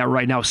sitting at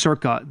right now,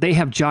 Circa, they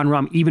have Jon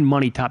Rahm even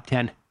money top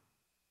 10.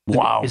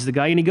 Wow. Is the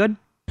guy any good?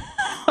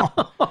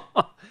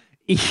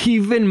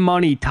 Even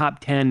money top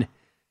 10.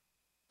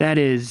 That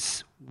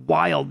is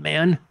wild,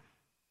 man.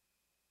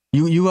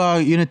 You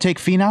gonna take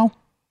Finau?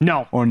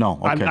 No. Or no?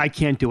 Okay. I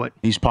can't do it.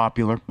 He's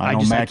popular. I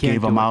know Matt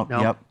gave him out.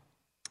 No. Yep.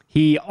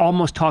 He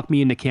almost talked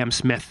me into Cam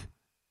Smith.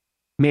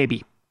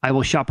 Maybe. I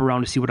will shop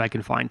around to see what I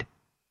can find.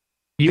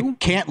 You?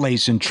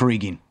 Cantlay's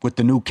intriguing with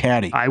the new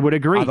caddy. I would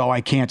agree. Although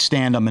I can't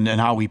stand him and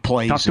how he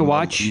plays. Tough to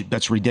watch.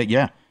 That's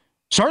ridiculous. Yeah.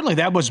 Certainly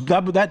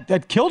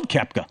that killed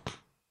Koepka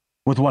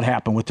with what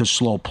happened with his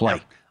slow play.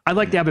 Yeah. I'd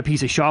like to have a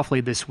piece of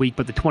Schauffele this week,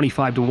 but the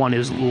 25-1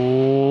 is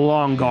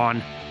long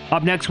gone.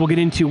 Up next, we'll get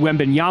into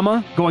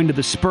Wembanyama going to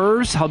the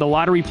Spurs, how the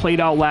lottery played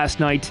out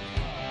last night.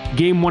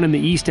 Game 1 in the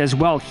East as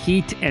well.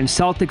 Heat and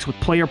Celtics with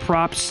player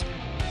props.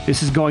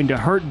 This is going to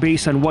hurt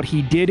based on what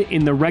he did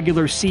in the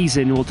regular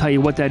season. We'll tell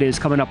you what that is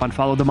coming up on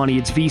Follow the Money.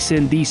 It's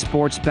VSiN, the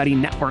Sports Betting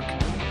Network.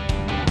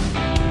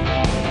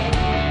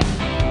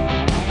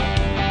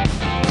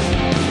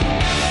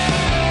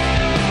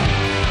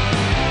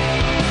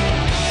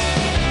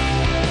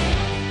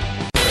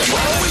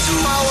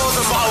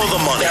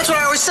 That's what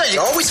I always say.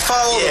 You always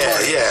follow the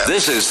money. Yeah.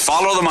 This is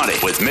Follow the Money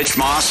with Mitch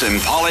Moss and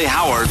Paulie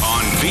Howard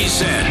on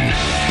VSiN.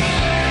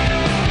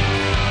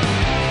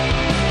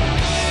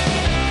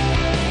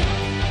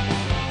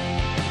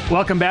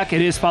 Welcome back.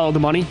 It is Follow the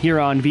Money here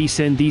on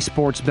VSiN, the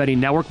Sports Betting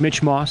Network.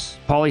 Mitch Moss,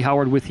 Paulie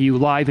Howard with you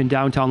live in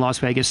downtown Las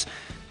Vegas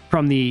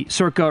from the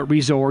Circa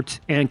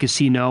Resort and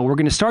Casino. We're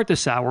going to start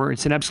this hour.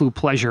 It's an absolute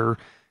pleasure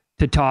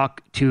to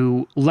talk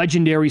to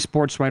legendary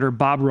sports writer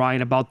Bob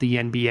Ryan about the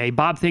NBA.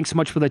 Bob, thanks so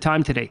much for the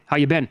time today. How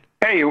you been?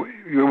 Hey,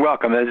 you're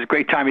welcome. It's a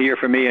great time of year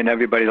for me and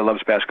everybody that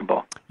loves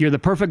basketball. You're the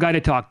perfect guy to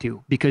talk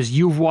to because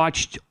you've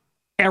watched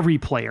every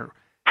player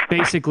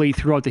basically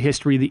throughout the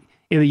history of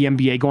the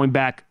NBA going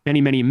back many,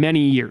 many,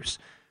 many years.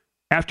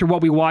 After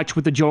what we watched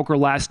with the Joker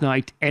last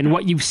night and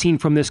what you've seen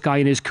from this guy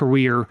in his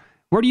career,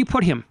 where do you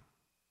put him?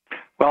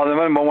 Well, the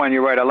number one,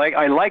 you're right.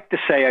 I like to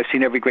say I've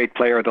seen every great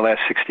player of the last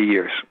 60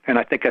 years, and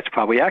I think that's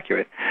probably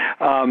accurate.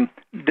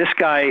 This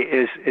guy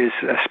is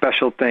a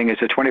special thing.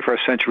 It's a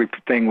 21st century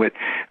thing with,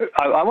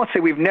 I won't say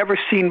we've never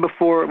seen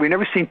before. We've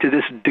never seen to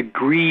this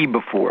degree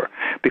before,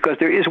 because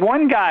there is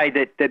one guy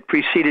that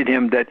preceded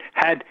him that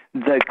had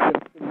the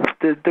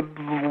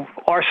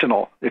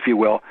arsenal, if you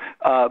will,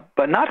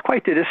 but not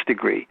quite to this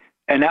degree.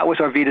 And that was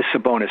Arvydas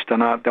Sabonis,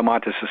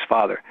 Domantas'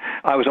 father.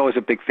 I was always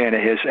a big fan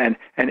of his,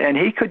 and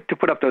he could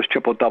put up those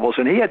triple-doubles,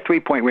 and he had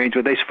three-point range.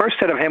 They first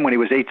said of him when he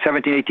was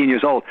 17, 18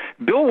 years old,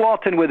 Bill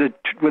Walton with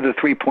a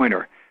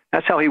three-pointer.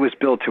 That's how he was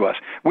billed to us.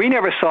 We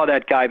never saw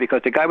that guy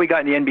because the guy we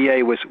got in the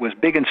NBA was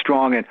big and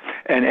strong, and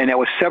there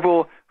was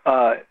several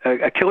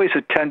Achilles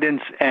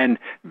tendons and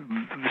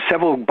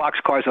several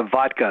boxcars of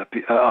vodka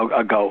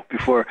ago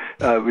before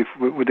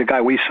with the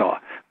guy we saw.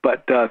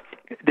 But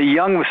the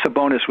young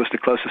Sabonis was the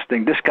closest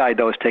thing. This guy,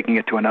 though, is taking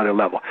it to another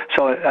level.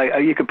 So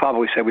you could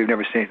probably say we've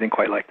never seen anything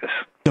quite like this.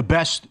 The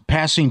best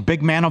passing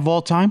big man of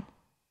all time?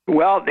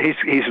 Well,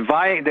 he's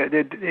vying.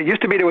 It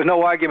used to be there was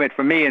no argument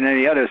for me and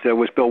any others. There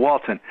was Bill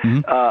Walton.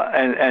 Mm-hmm.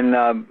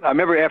 I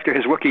remember after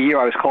his rookie year,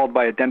 I was called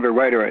by a Denver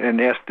writer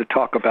and asked to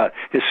talk about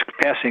his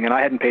passing, and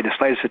I hadn't paid the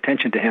slightest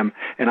attention to him.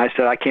 And I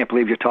said, I can't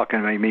believe you're talking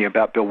to me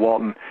about Bill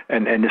Walton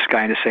and this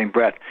guy in the same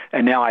breath.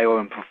 And now I owe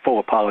him a full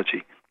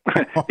apology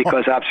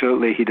because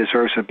absolutely he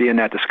deserves to be in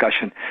that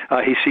discussion.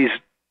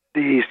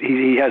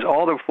 He has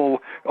all the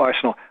full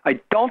arsenal. I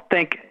don't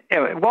think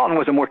Walton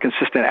was a more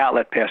consistent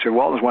outlet passer.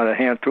 Walton was one of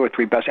the 2 or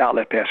 3 best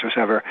outlet passers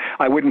ever.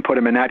 I wouldn't put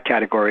him in that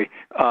category,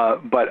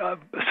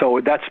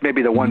 so that's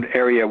maybe the one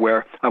area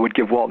where I would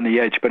give Walton the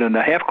edge. But in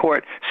the half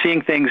court,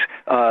 seeing things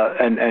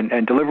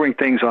and delivering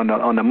things on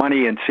the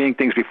money and seeing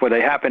things before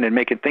they happen and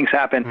making things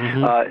happen,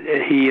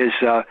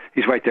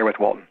 he's right there with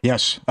Walton.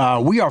 Yes,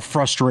 we are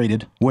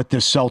frustrated with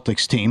this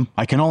Celtics team.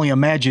 I can only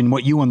imagine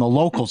what you and the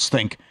locals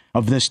think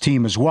of this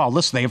team as well.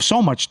 Listen, they have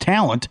so much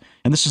talent,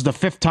 and this is the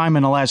 5th time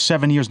in the last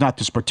 7 years, not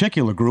this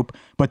particular group,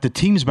 but the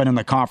team's been in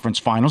the conference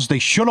finals. They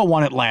should have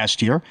won it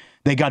last year.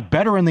 They got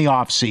better in the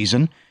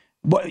offseason.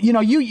 But,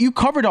 you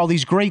covered all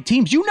these great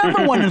teams. You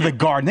never went into the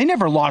Garden. They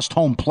never lost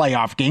home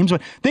playoff games.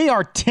 They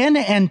are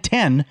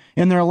 10-10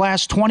 in their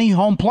last 20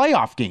 home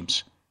playoff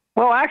games.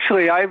 Well,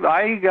 actually, I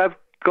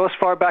go as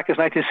far back as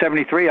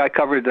 1973. I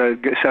covered the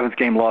seventh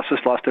game losses,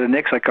 lost to the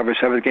Knicks. I covered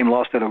seventh game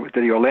loss to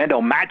the Orlando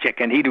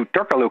Magic, and Hedo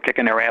Turkoglu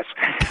kicking their ass.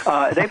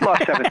 They've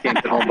lost seventh games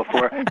at home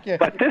before. Okay.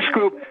 But this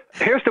group,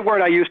 here's the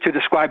word I used to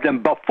describe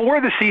them before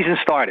the season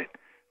started.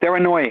 They're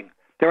annoying.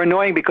 They're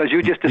annoying because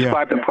you just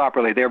described them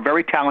properly. They're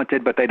very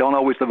talented, but they don't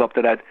always live up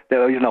to that. They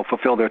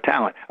fulfill their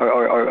talent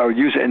or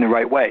use it in the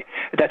right way.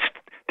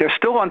 They're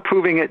still on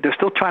proving it. They're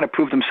still trying to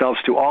prove themselves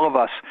to all of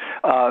us.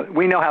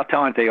 We know how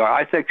talented they are.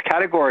 I think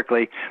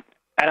categorically,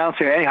 and I don't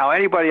see how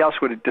anybody else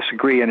would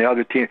disagree in the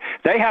other team.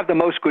 They have the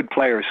most good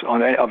players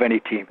of any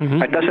team.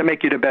 Mm-hmm. It doesn't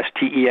make you the best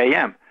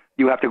TEAM.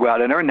 You have to go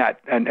out and earn that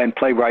and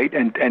play right.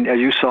 And as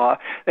you saw,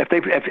 if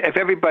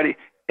everybody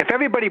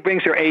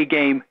brings their A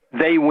game,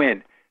 they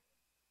win.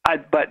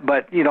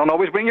 But you don't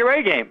always bring your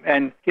A game.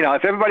 And,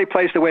 if everybody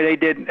plays the way they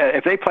did,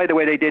 if they play the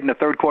way they did in the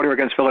third quarter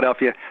against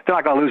Philadelphia, they're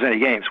not going to lose any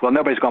games. Well,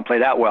 nobody's going to play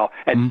that well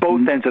at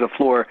both ends of the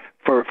floor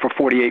for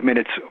 48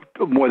 minutes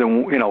more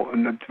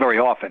than, very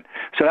often.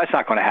 So that's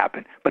not going to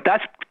happen. But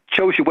that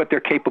shows you what they're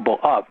capable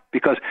of,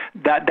 because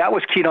that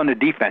was keyed on the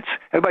defense.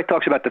 Everybody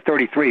talks about the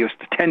 33. It was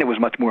the 10 that was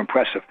much more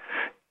impressive.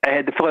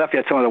 The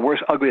Philadelphia had some of the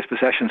worst, ugliest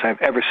possessions I've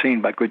ever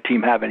seen by a good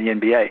team have in the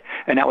NBA.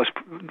 And that was,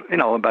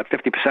 about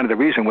 50% of the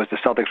reason was the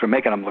Celtics were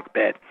making them look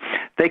bad.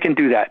 They can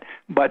do that,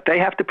 but they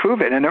have to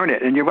prove it and earn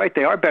it. And you're right,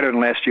 they are better than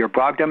last year.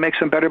 Brogdon makes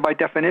them better by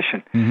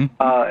definition. Mm-hmm.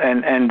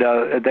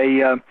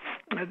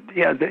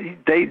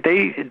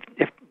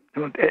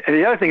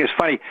 The other thing is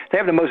funny. They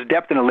have the most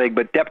depth in the league,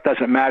 but depth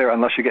doesn't matter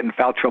unless you get in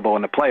foul trouble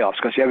in the playoffs,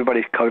 because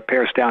everybody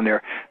pares down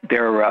their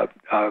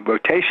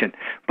rotation.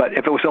 But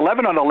if it was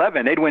 11 on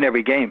 11, they'd win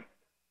every game.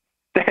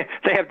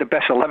 They have the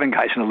best 11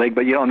 guys in the league,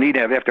 but you don't need to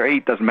have after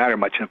 8. Doesn't matter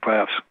much in the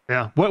playoffs.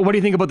 Yeah. What do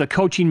you think about the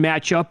coaching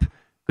matchup?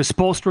 Because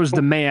Spoelstra's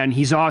the man.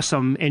 He's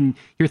awesome. And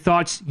your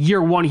thoughts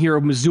year one here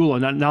of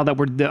Mazzulla, now that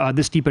we're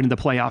this deep into the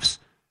playoffs?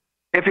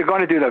 If you're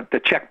going to do the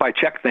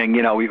check-by-check thing,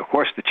 of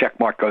course the check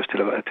mark goes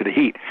to the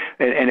Heat,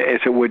 and as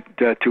it would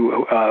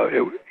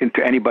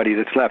to anybody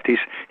that's left.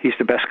 He's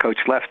the best coach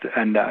left,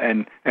 and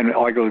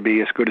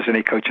arguably as good as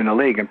any coach in the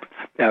league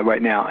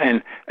right now.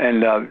 And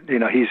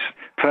he's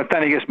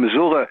something against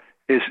Mazzulla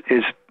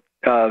is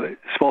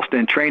Spoelstra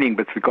in training,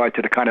 with regard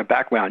to the kind of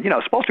background.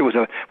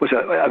 Spoelstra was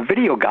a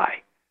video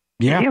guy.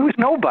 Yeah. He was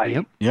nobody,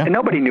 and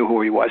nobody knew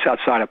who he was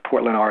outside of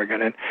Portland,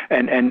 Oregon,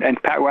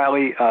 and Pat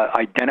Riley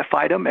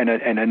identified him and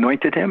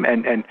anointed him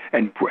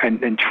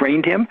and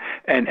trained him,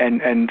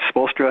 and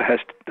Spoelstra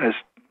has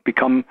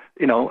become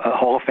a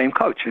Hall of Fame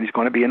coach, and he's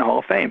going to be in the Hall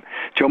of Fame.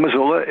 Joe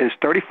Mazzulla is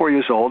 34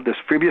 years old. His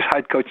previous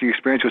head coaching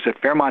experience was at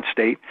Fairmont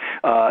State,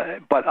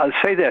 but I'll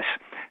say this.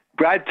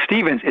 Brad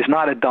Stevens is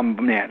not a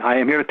dumb man. I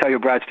am here to tell you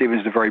Brad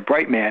Stevens is a very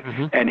bright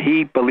man, and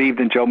he believed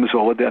in Joe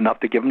Mazzulla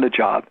enough to give him the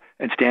job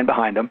and stand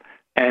behind him.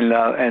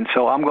 And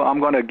so I'm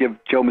going to give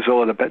Joe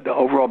Mazzulla the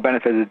overall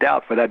benefit of the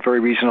doubt for that very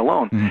reason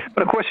alone. Mm-hmm.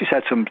 But of course, he's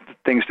had some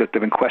things that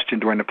have been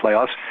questioned during the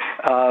playoffs,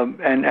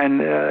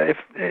 if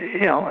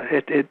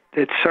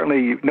it's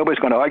certainly nobody's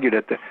going to argue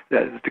that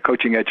the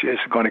coaching edge is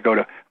going to go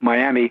to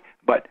Miami.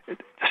 But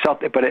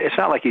it's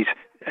not like he's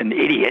an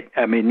idiot.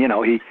 I mean,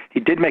 he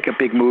did make a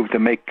big move to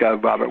make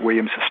Robert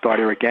Williams a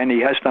starter again. He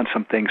has done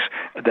some things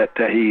that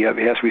he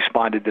has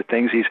responded to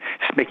things. He's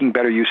making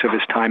better use of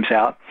his times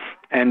out.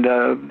 And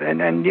they're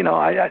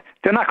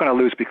not going to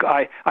lose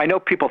because I know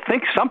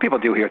some people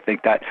do here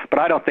think that, but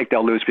I don't think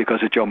they'll lose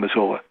because of Joe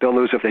Mazzulla. They'll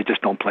lose if they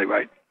just don't play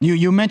right.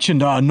 You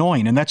mentioned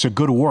annoying, and that's a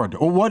good word.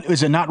 What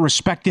is it? Not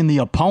respecting the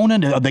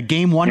opponent? The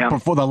game one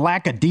before the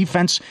lack of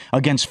defense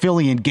against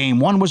Philly in game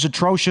one was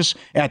atrocious.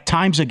 At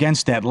times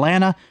against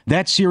Atlanta,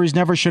 that series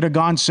never should have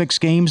gone 6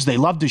 games. They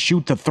love to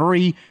shoot the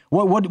 3.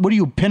 What do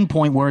you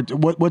pinpoint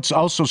what's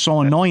also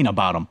so annoying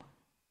about them?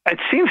 It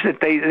seems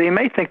that they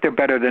may think they're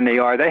better than they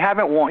are. They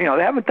haven't won,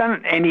 they haven't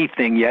done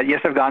anything yet.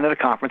 Yes, they've gone to the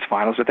conference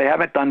finals, but they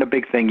haven't done the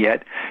big thing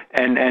yet.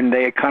 And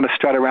they kind of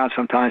strut around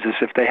sometimes as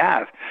if they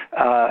have.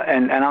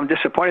 And I'm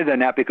disappointed in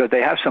that because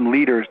they have some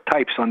leader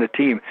types on the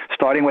team,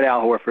 starting with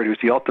Al Horford, who's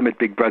the ultimate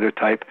big brother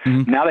type.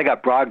 Mm-hmm. Now they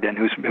got Brogdon,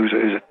 who's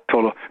a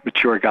total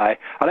mature guy.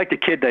 I like the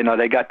kid they know.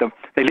 They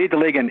lead the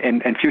league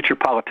in future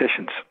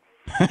politicians.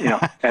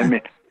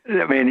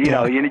 I mean,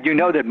 you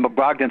know that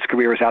Brogdon's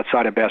career is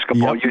outside of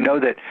basketball. Yep. You know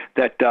that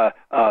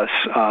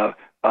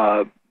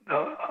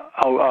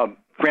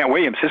Grant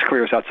Williams, his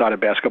career is outside of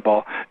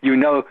basketball. You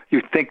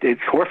think that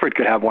Horford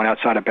could have one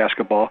outside of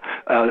basketball,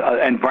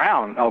 and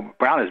Brown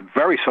is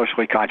very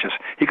socially conscious.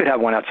 He could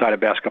have one outside of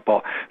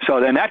basketball. So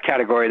in that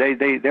category,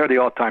 they're the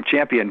all-time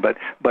champion. But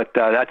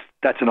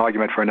that's an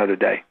argument for another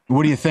day.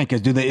 What do you think?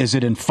 Is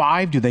it in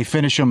 5? Do they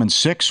finish them in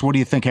 6? What do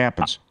you think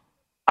happens?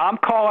 I'm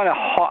calling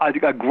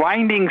a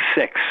grinding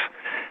 6.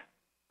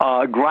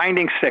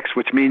 Grinding 6,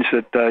 which means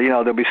that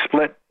they'll be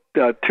split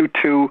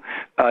 2-2.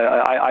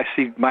 I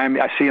see Miami.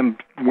 I see them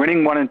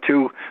winning 1 and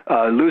 2,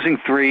 losing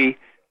 3,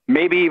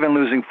 maybe even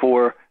losing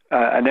 4,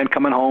 and then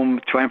coming home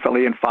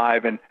triumphantly in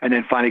 5, and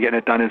then finally getting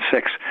it done in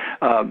 6.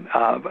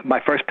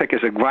 My first pick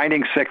is a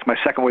grinding 6. My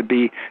second would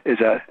be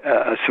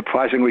a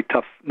surprisingly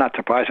tough, not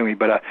surprisingly,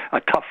 but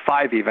a tough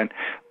 5 even.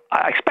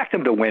 I expect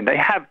them to win. They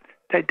have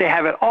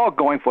it all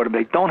going for them.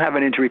 They don't have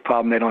an injury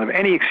problem. They don't have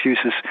any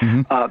excuses.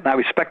 I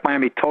respect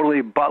Miami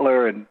totally.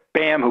 Butler and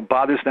Bam, who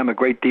bothers them a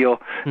great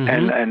deal,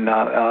 and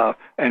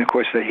of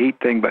course the Heat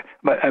thing. But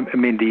I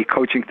mean the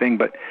coaching thing.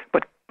 But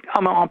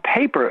on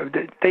paper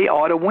they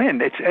ought to win.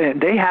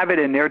 They have it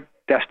in their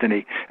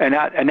destiny. And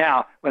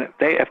now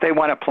if they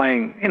wind up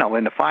playing,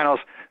 in the finals,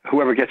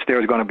 whoever gets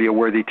there is going to be a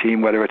worthy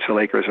team, whether it's the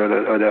Lakers or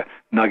the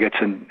Nuggets.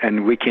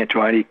 And we can't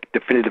draw any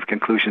definitive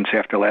conclusions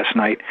after last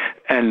night.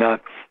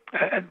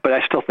 But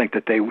I still think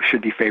that they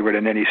should be favored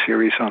in any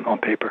series on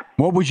paper.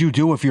 What would you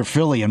do if you're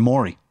Philly and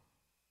Morey?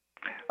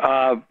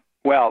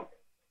 Well,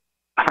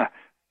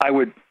 I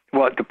would.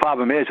 Well, the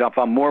problem is, if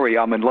I'm Morey,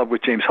 I'm in love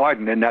with James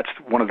Harden, and that's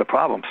one of the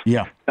problems.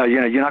 Yeah.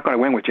 You're not going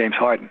to win with James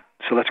Harden,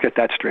 so let's get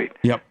that straight.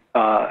 Yep.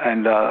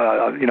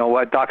 You know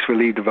what? Doc's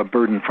relieved of a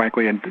burden,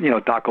 frankly, and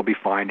Doc will be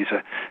fine.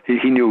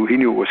 He knew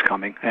it was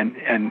coming, and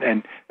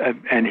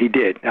he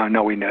did. I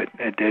know he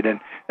did,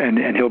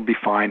 and he'll be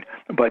fine.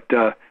 But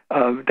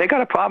they got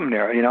a problem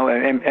there,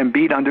 and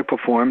Embiid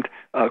underperformed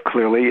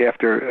clearly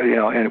after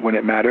and when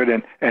it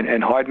mattered,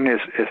 and Harden is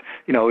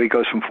he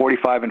goes from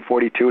 45 and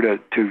 42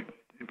 to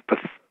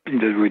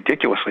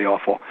ridiculously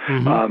awful.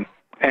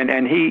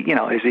 And he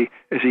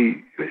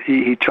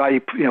he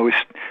tried, was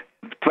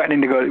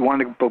threatening to go. He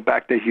wanted to go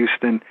back to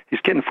Houston.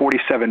 He's getting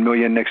 $47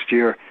 million next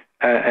year,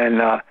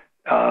 and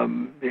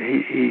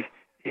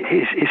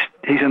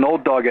he's an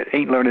old dog that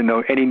ain't learning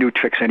any new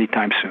tricks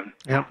anytime soon.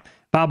 Yep.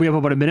 Bob, we have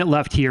about a minute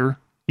left here.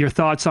 Your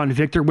thoughts on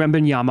Victor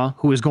Wembanyama,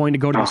 who is going to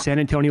go to the San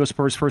Antonio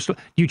Spurs first? Do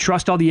you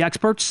trust all the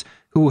experts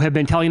who have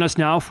been telling us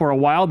now for a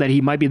while that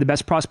he might be the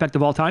best prospect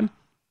of all time?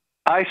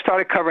 I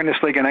started covering this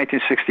league in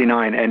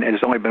 1969, and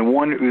there's only been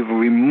one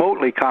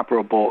remotely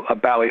comparable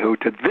ballyhoo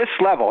to this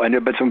level, and there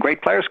have been some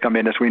great players come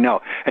in, as we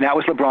know, and that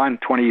was LeBron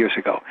 20 years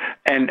ago.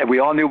 And we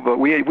all knew, but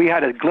we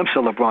had a glimpse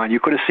of LeBron. You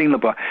could have seen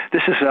LeBron.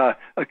 This is a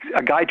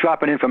guy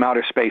dropping in from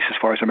outer space as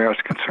far as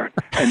America's concerned.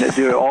 And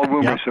there are all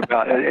rumors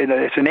about it.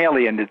 It's an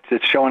alien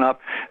that's showing up.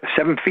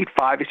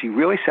 7'5". Is he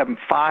really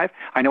 7'5"?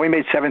 I know he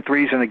made 7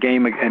 threes in a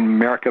game in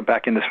America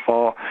back in this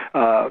fall.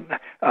 He's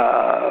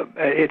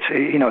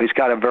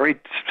got a very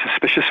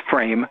suspicious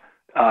frame,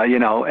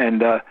 and all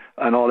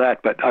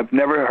that. But I've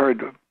never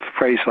heard a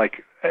phrase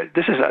like,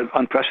 this is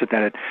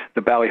unprecedented,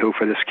 the ballyhoo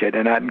for this kid,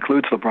 and that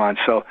includes LeBron.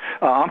 So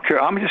I'm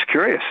just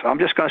curious. I'm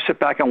just going to sit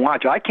back and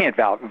watch. I can't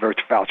vouch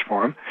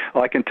for him.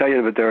 All I can tell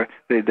you that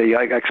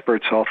the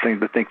experts all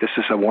think this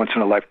is a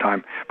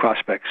once-in-a-lifetime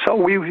prospect. So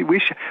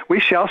we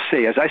shall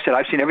see. As I said,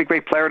 I've seen every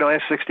great player the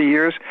last 60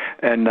 years,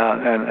 and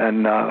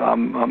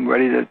I'm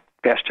ready to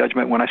pass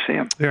judgment when I see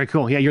him. Very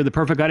cool. Yeah, you're the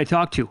perfect guy to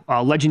talk to.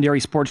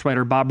 Legendary sports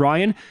writer Bob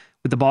Ryan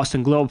with the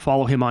Boston Globe.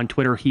 Follow him on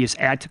Twitter. He is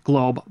at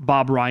Globe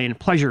Bob Ryan.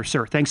 Pleasure,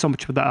 sir. Thanks so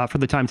much for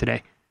the time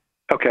today.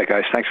 Okay,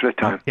 guys. Thanks for the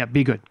time. Yeah,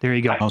 be good. There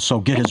you go.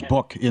 Also, get his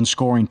book, In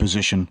Scoring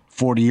Position,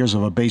 40 Years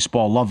of a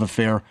Baseball Love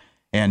Affair,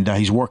 and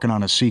he's working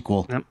on a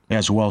sequel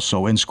as well.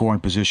 So, In Scoring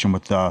Position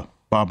with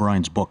Bob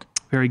Ryan's book.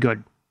 Very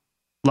good.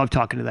 Love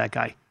talking to that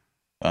guy.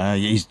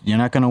 You're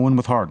not going to win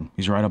with Harden.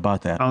 He's right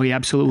about that. Oh, he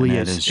absolutely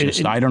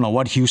is. I don't know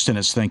what Houston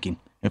is thinking.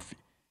 If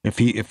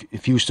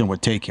Houston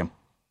would take him,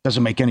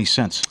 doesn't make any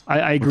sense.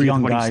 I agree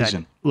with what he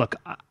said. Look,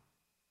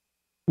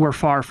 we're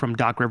far from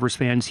Doc Rivers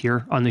fans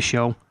here on the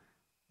show,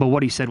 but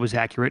what he said was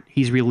accurate.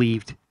 He's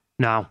relieved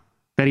now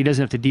that he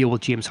doesn't have to deal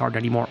with James Harden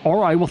anymore.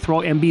 Or I will throw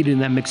Embiid in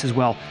that mix as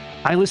well.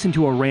 I listened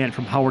to a rant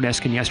from Howard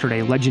Eskin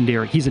yesterday.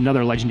 Legendary. He's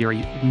another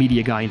legendary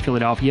media guy in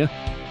Philadelphia.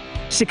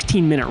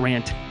 16-minute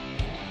rant.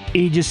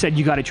 He just said,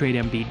 you got to trade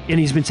Embiid. And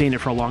he's been saying it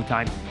for a long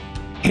time.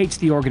 Hates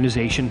the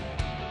organization.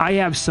 I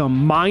have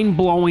some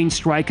mind-blowing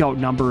strikeout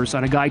numbers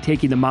on a guy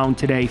taking the mound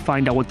today.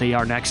 Find out what they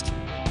are next.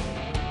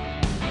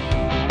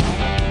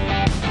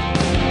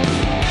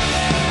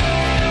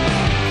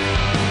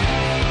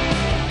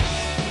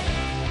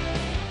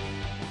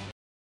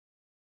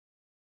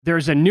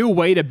 There's a new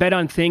way to bet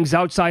on things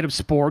outside of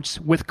sports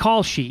with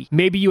Kalshi.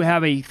 Maybe you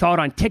have a thought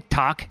on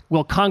TikTok.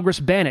 Will Congress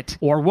ban it?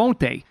 Or won't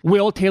they?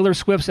 Will Taylor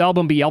Swift's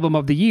album be Album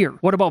of the Year?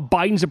 What about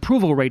Biden's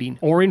approval rating?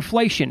 Or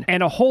inflation?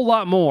 And a whole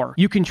lot more.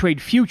 You can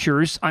trade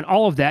futures on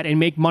all of that and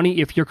make money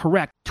if you're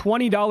correct.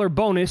 $20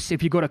 bonus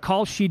if you go to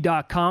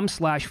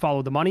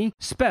Kalshi.com/followthemoney,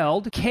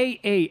 spelled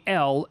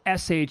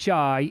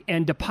Kalshi,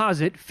 and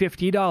deposit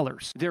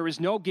 $50. There is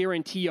no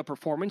guarantee of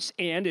performance,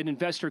 and an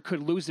investor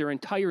could lose their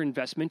entire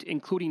investment,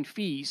 including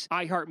fees.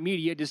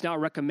 iHeartMedia does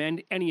not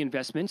recommend any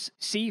investments.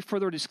 See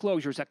further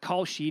disclosures at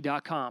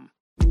Kalshi.com.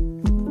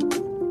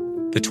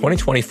 The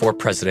 2024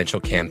 presidential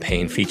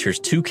campaign features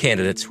two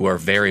candidates who are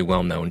very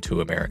well known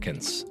to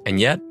Americans. And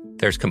yet,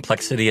 there's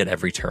complexity at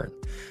every turn.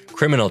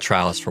 Criminal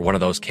trials for one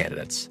of those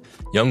candidates.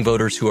 Young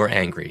voters who are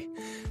angry.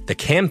 The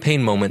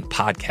Campaign Moment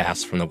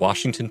podcast from the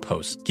Washington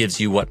Post gives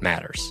you what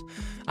matters.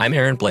 I'm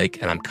Aaron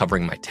Blake, and I'm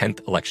covering my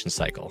 10th election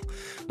cycle.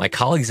 My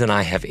colleagues and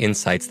I have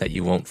insights that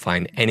you won't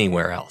find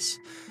anywhere else.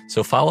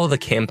 So follow the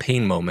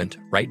campaign moment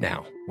right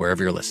now,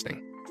 wherever you're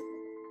listening.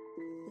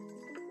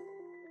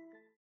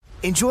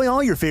 Enjoy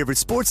all your favorite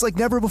sports like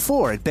never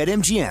before at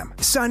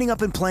BetMGM. Signing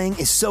up and playing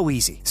is so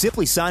easy.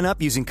 Simply sign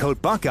up using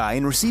code Buckeye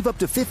and receive up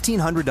to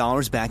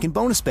 $1,500 back in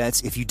bonus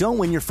bets if you don't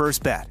win your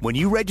first bet. When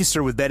you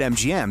register with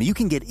BetMGM, you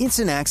can get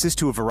instant access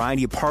to a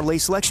variety of parlay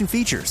selection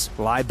features,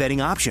 live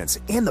betting options,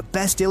 and the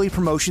best daily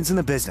promotions in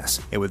the business.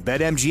 And with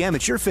BetMGM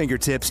at your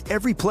fingertips,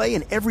 every play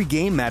and every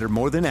game matter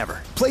more than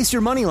ever. Place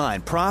your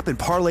moneyline, prop, and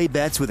parlay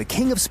bets with the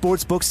king of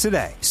sportsbooks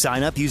today.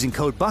 Sign up using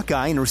code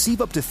Buckeye and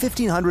receive up to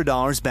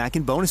 $1,500 back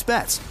in bonus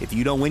bets if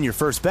you don't win your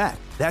first bet.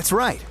 That's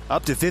right,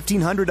 up to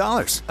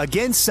 $1,500.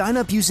 Again, sign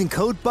up using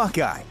code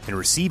Buckeye and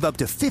receive up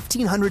to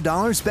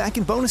 $1,500 back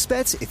in bonus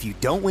bets if you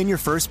don't win your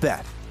first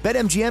bet.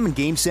 BetMGM and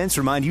GameSense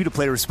remind you to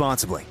play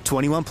responsibly.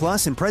 21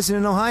 plus and present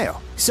in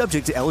Ohio.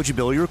 Subject to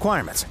eligibility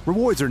requirements.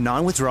 Rewards are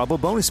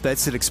non-withdrawable bonus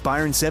bets that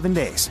expire in 7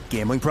 days.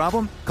 Gambling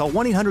problem? Call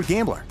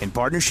 1-800-GAMBLER in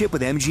partnership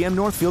with MGM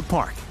Northfield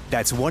Park.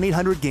 That's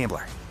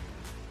 1-800-GAMBLER.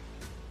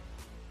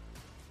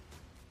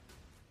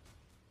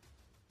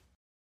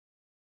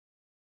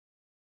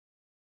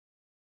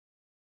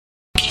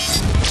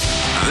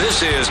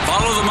 This is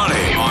Follow the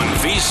Money on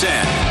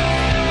VSiN.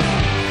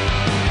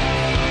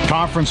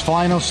 Conference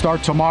finals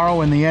start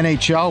tomorrow in the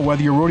NHL.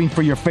 Whether you're rooting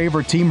for your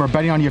favorite team or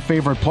betting on your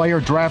favorite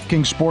player,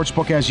 DraftKings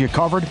Sportsbook has you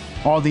covered.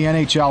 All the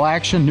NHL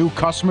action. New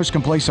customers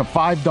can place a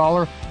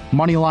 $5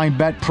 moneyline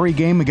bet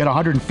pregame and get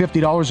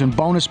 $150 in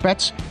bonus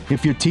bets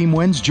if your team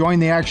wins. Join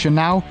the action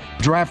now.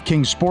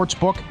 DraftKings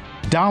Sportsbook.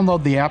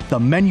 Download the app. The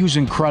menu's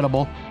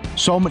incredible.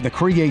 So the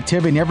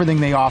creativity and everything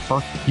they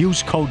offer.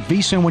 Use code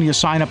VSiN when you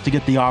sign up to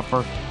get the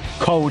offer.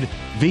 Code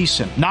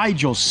VSiN.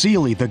 Nigel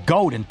Seeley, the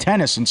GOAT in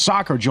tennis and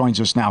soccer,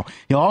 joins us now.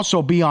 He'll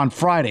also be on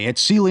Friday at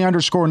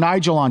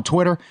Seeley_Nigel on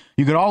Twitter.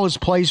 You get all his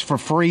plays for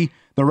free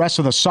the rest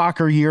of the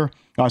soccer year.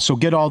 So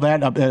get all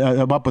that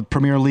up with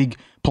Premier League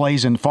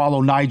plays and follow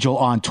Nigel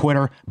on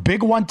Twitter.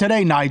 Big one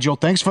today, Nigel.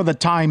 Thanks for the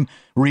time.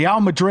 Real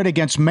Madrid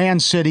against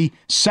Man City,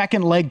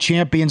 second leg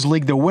Champions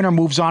League. The winner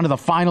moves on to the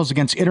finals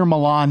against Inter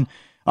Milan.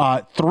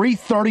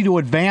 $3.30 to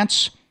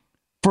advance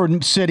for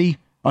City.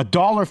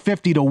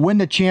 $1.50 to win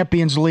the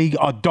Champions League,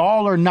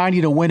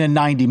 $1.90 to win in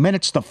 90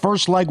 minutes. The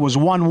first leg was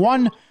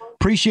 1-1.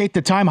 Appreciate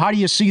the time. How do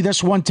you see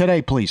this one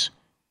today, please?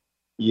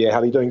 Yeah, how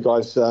are you doing,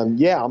 guys?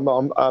 I'm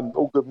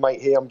all good,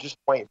 mate, here. I'm just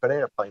waiting for an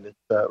airplane at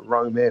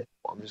Rome Airport.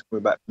 I'm just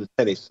coming back from the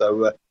tennis.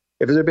 So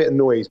if there's a bit of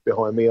noise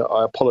behind me,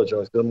 I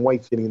apologise because I'm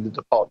waiting in the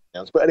departure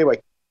now. But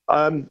anyway,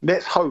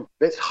 let's hope,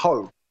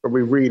 and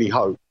we really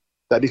hope,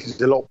 that this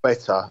is a lot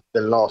better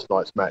than last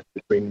night's match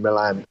between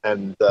Milan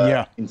and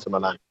Inter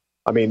Milan.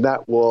 I mean,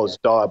 that was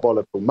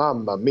diabolical.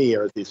 Mamma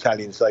mia, as the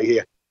Italians say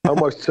here. I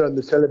almost turned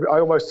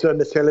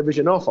the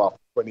television off after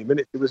 20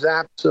 minutes. It was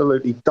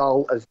absolutely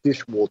dull as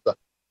dishwater.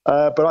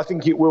 But I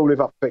think it will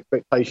live up to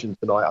expectations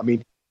tonight. I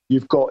mean,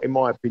 you've got, in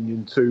my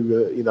opinion,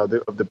 two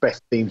of the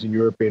best teams in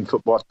European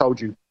football. I've told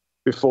you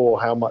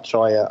before how much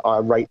I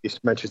rate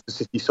this Manchester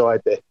City side.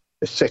 They're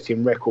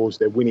setting records.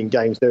 They're winning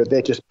games.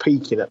 They're just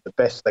peaking at the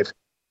best.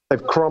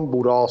 They've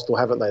crumbled Arsenal,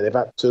 haven't they? They've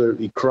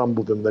absolutely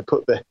crumbled them. They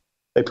put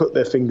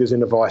their fingers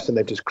in a vice and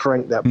they've just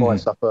cranked that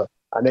vice up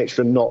an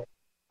extra knot.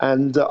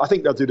 And I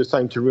think they'll do the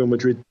same to Real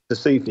Madrid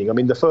this evening. I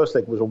mean, the first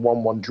leg was a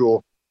 1-1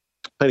 draw.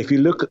 And if you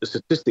look at the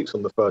statistics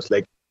on the first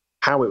leg,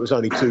 how it was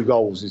only 2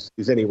 goals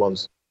is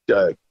anyone's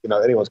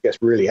guess,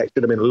 really. It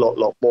should have been a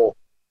lot more.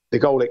 The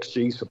goal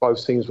XGs for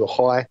both teams were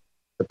high.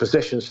 The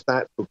possession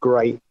stats were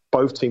great.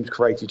 Both teams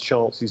created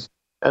chances.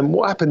 And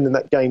what happened in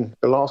that game,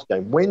 the last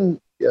game, when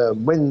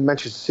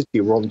Manchester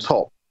City were on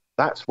top,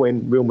 that's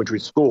when Real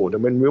Madrid scored.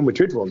 And when Real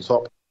Madrid were on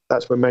top,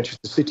 that's when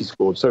Manchester City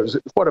scored. So it was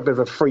quite a bit of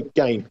a freak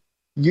game.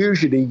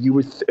 Usually you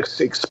would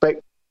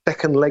expect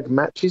second leg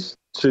matches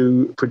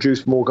to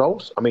produce more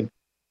goals. I mean,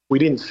 we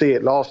didn't see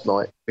it last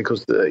night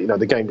because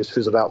the game just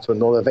fizzled out to a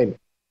non-event.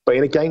 But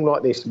in a game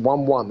like this,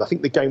 1-1, I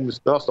think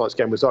last night's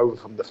game was over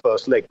from the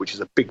first leg, which is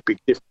a big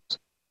difference.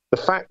 The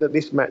fact that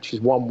this match is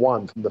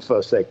 1-1 from the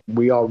first leg,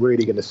 we are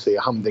really going to see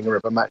a humdinger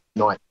of a match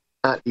tonight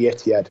at the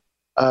Etihad.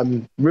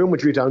 Real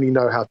Madrid only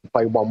know how to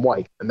play one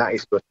way, and that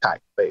is to attack.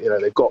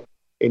 They've got,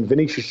 in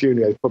Vinicius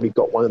Junior, they've probably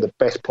got one of the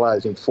best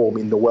players in form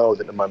in the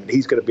world at the moment.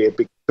 He's going to be a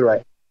big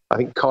threat. I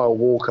think Kyle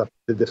Walker,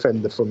 the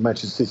defender from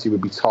Manchester City,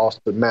 would be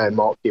tasked with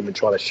man-mark him and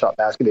trying to shut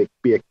that. It's going to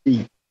be a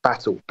key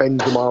battle.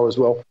 Benzema as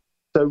well.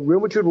 So Real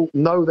Madrid will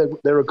know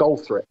they're a goal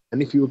threat.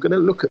 And if you were going to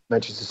look at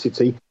Manchester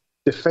City,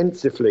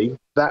 defensively,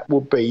 that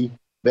will be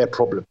their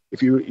problem.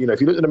 If you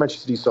look at the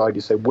Manchester City side,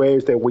 you say,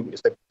 where's their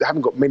weakness? They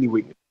haven't got many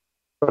weaknesses.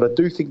 But I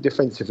do think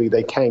defensively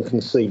they can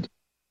concede.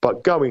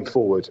 But going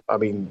forward, I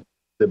mean,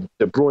 De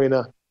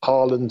Bruyne,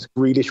 Haaland,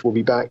 Grealish will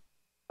be back.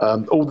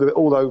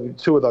 Although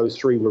 2 of those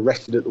 3 were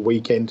rested at the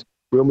weekend,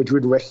 Real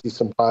Madrid rested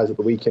some players at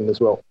the weekend as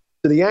well.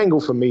 So the angle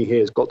for me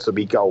here has got to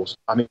be goals.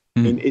 I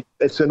mean,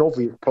 it's an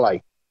obvious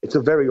play. It's a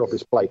very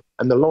obvious play.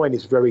 And the line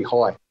is very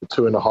high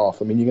for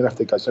 2.5. I mean, you're going to have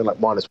to go something like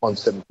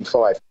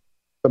 -175.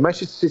 But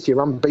Manchester City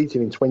are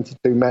unbeaten in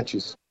 22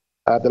 matches.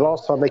 The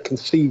last time they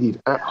conceded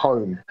at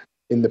home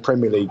in the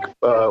Premier League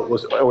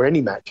or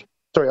any match.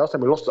 Sorry, last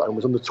time we lost at home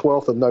was on the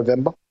 12th of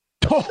November.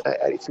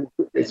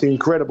 It's an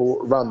incredible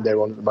run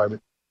they're on at the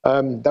moment.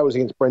 That was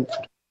against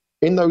Brentford.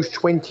 In those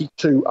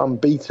 22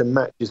 unbeaten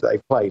matches that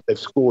they've played, they've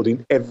scored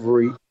in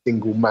every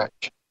single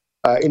match.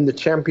 In the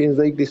Champions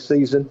League this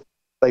season,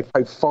 they've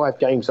played 5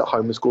 games at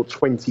home and scored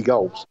 20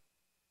 goals.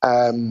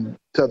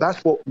 So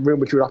that's what Real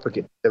Madrid are up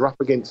against. They're up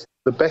against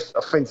the best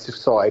offensive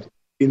side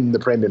in the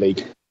Premier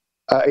League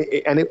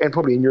and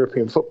probably in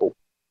European football.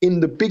 In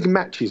the big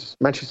matches,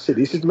 Manchester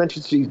City, this is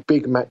Manchester City's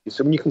big matches.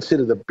 So when you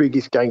consider the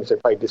biggest games they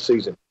played this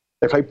season,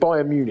 they played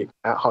Bayern Munich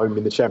at home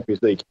in the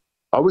Champions League.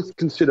 I would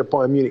consider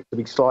Bayern Munich to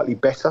be slightly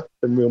better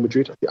than Real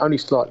Madrid, only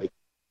slightly.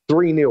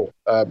 3-0,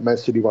 Man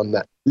City won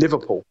that.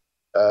 Liverpool,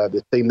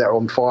 the team that are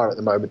on fire at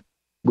the moment.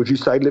 Would you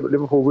say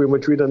Liverpool, Real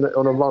Madrid on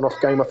a run-off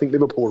game? I think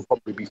Liverpool would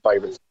probably be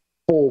favourites.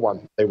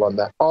 4-1, they won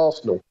that.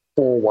 Arsenal,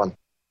 4-1.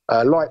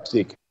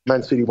 Leipzig,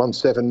 Man City won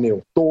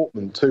 7-0.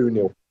 Dortmund,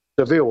 2-0.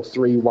 Seville,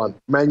 3-1.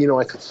 Man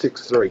United,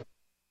 6-3.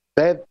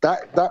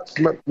 That's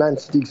Man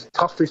City's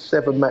toughest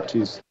 7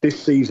 matches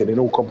this season in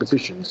all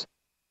competitions.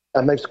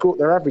 And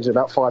they're averaging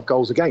about 5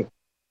 goals a game.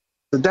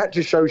 So that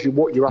just shows you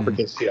what you're up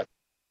against here.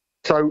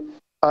 So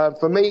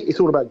for me, it's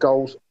all about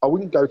goals. I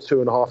wouldn't go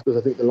 2.5 because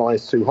I think the line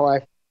is too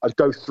high. I'd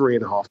go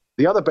 3.5.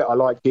 The other bet I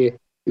like here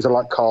is I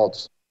like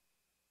cards.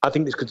 I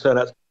think this could turn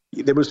out.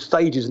 There were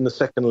stages in the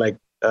second leg,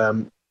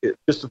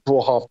 just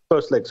before half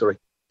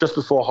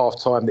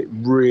time, that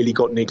really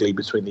got niggly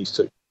between these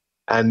two.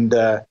 And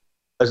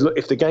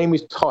if the game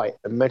is tight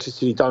and Manchester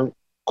City don't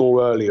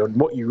score early, and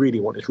what you really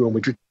want is Real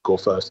Madrid to score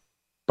first.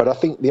 But I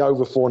think the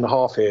over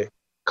 4.5 here,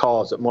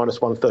 cards at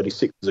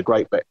 -136 is a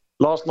great bet.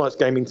 Last night's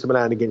game Inter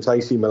Milan against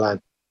AC Milan,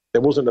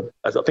 there wasn't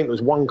I think there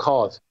was one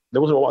card.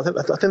 There wasn't.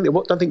 I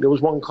don't think there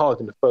was one card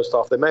in the first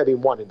half. There may have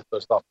been one in the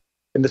first half.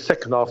 In the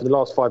second half, in the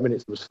last 5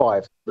 minutes, there was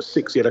 5. There was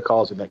 6 yellow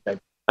cards in that game,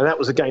 and that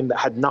was a game that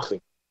had nothing.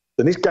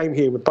 So this game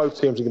here, with both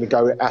teams are going to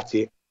go at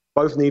it,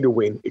 both need a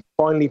win. It's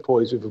finally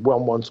poised with a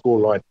 1-1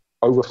 scoreline.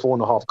 Over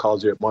 4.5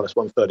 cards here at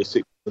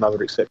 -136.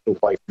 Another exceptional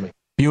play for me.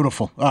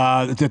 Beautiful.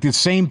 At the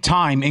same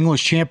time,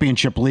 English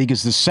Championship League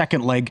is the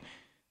second leg.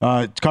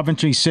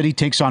 Coventry City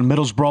takes on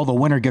Middlesbrough. The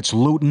winner gets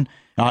Luton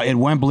at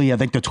Wembley. I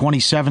think the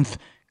 27th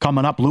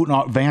coming up. Luton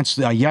advanced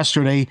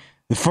yesterday.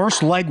 The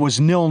first leg was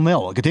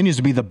 0-0. It continues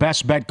to be the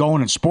best bet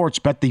going in sports.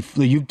 Bet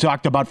you've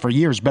talked about for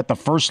years. Bet the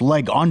first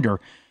leg under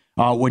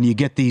when you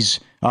get these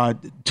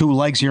 2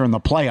 legs here in the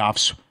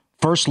playoffs.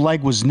 First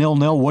leg was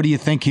 0-0. What do you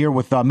think here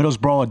with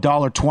Middlesbrough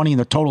 $1.20 and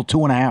the total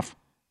 2.5?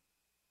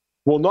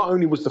 Well, not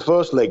only was the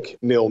first leg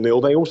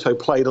 0-0, they also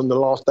played on the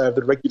last day of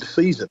the regular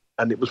season,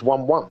 and it was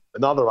 1-1.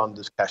 Another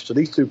unders cash. So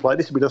these two played.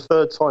 This will be the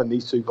third time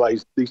these two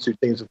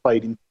teams have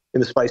played in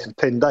the space of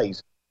 10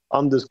 days.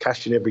 Unders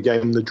cashed in every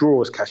game, and the draw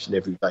is cashed in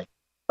every day.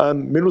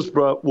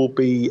 Middlesbrough will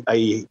be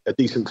a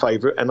decent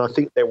favourite, and I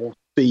think there will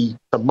be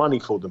some money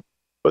for them.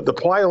 But the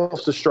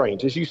playoffs are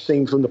strange, as you've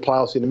seen from the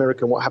playoffs in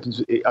America and what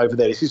happens over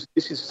there. This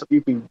is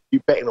you've been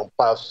betting on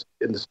playoffs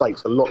in the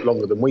States a lot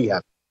longer than we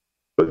have.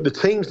 But the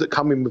teams that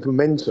come in with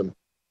momentum,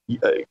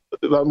 the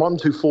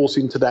ones who force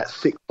into that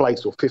 6th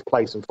place or 5th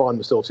place and find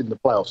themselves in the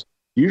playoffs,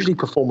 usually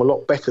perform a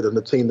lot better than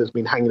the team that's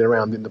been hanging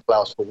around in the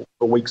playoffs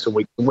for weeks and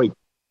weeks and weeks.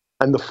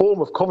 And the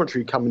form of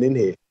Coventry coming in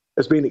here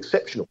has been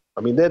exceptional.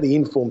 I mean, they're the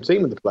informed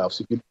team in the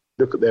playoffs if you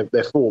look at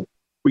their form.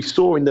 We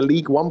saw in the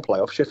League One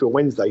playoff, Sheffield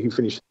Wednesday, who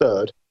finished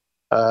 3rd,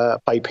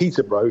 play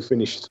Peterborough, who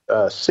finished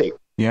 6th.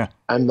 Yeah.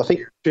 And I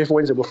think Sheffield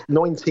Wednesday were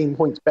 19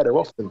 points better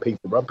off than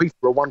Peterborough.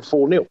 Peterborough won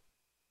 4-0.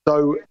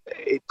 So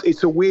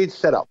it's a weird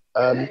setup.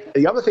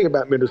 The other thing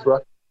about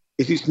Middlesbrough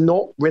is it's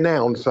not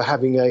renowned for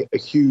having a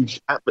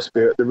huge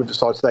atmosphere at the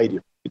Riverside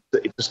Stadium.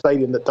 It's a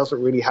stadium that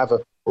doesn't really have a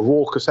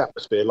raucous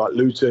atmosphere like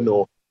Luton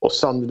or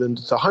Sunderland.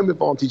 So home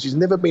advantage has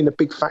never been a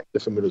big factor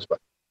for Middlesbrough.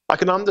 I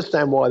can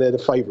understand why they're the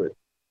favourite,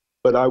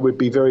 but I would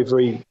be very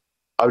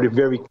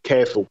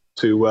careful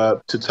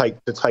to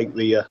take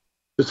the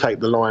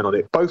line on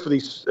it. Both of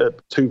these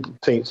two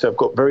teams have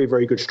got very,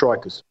 very good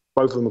strikers.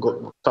 Both of them have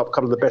got a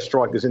couple of the best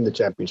strikers in the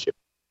Championship.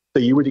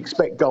 So you would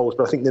expect goals,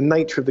 but I think the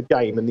nature of the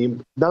game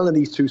and none of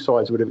these two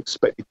sides would have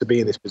expected to be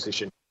in this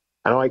position.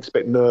 And I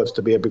expect nerves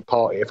to be a big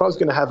part here. If I was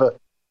going to have a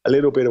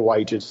little bit of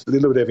wages, a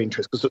little bit of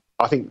interest, because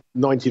I think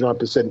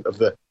 99% of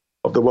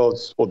the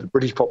world's or the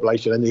British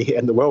population and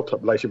the world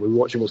population will be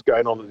watching what's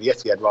going on at the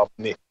Etihad rather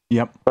than this.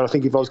 Yep. But I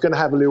think if I was going to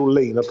have a little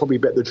lean, I'd probably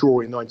bet the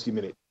draw in 90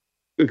 minutes.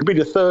 It could be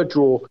the 3rd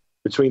draw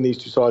between these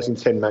two sides in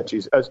 10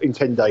 matches, in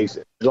 10 days,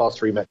 the last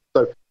 3 matches.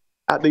 So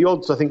at the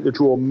odds, I think the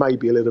draw may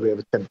be a little bit of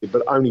a tempting,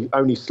 but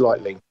only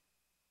slightly.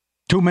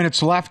 2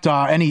 minutes left.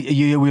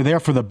 You were there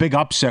for the big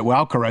upset where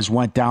Alcaraz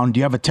went down. Do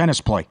you have a tennis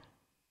play?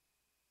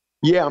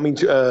 Yeah, I mean,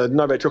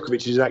 Novak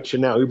Djokovic is in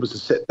action now. He was a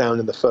set down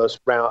in the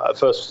first round.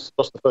 Lost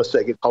the first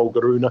set against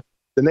Holger Rune.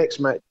 The next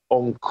match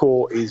on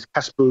court is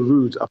Casper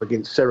Ruud up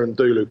against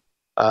Cerundolo.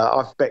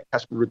 I've bet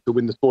Casper Ruud to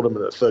win the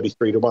tournament at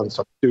 33-1,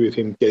 so I could do with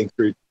him getting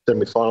through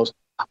semi-finals.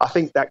 I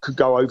think that could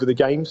go over the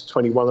games.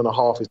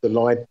 21.5 is the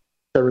line.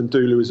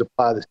 Serendulu is a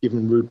player that's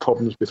given Ruud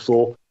problems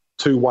before.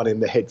 2-1 in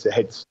the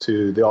head-to-heads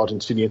to the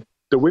Argentinian.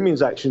 The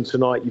women's action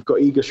tonight, you've got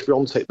Iga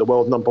Swiatek, the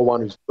world number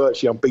one, who's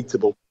virtually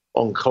unbeatable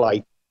on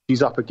clay.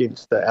 She's up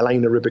against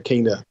Elena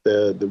Rybakina,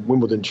 the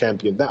Wimbledon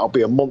champion. That'll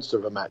be a monster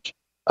of a match.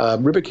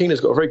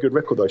 Rybakina's got a very good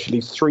record, though. She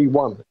leads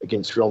 3-1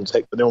 against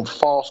Swiatek, but they're on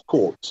fast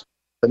courts.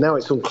 So now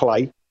it's on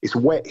clay. It's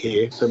wet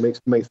here, so it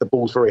makes the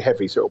balls very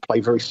heavy, so it'll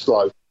play very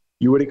slow.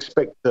 You would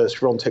expect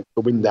Swiatek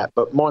to win that,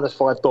 but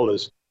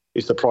 -$5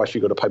 is the price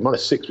you've got to pay.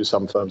 -6 with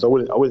some firms. I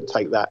wouldn't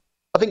take that.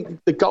 I think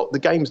the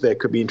games there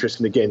could be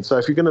interesting again. So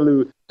if you're going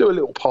to do a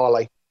little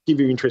parlay, give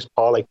your interest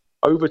parlay,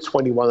 over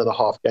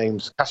 21.5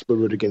 games, Casper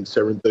Ruud against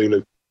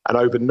Serendulu, and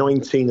over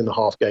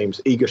 19.5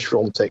 games, Iga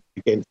Swiatek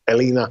against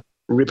Elena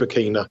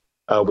Rybakina,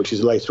 which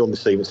is later on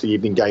this evening. It's the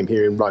evening game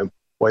here in Rome,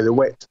 where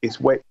it's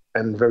wet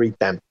and very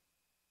damp.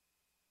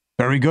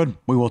 Very good.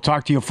 We will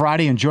talk to you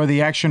Friday. Enjoy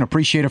the action.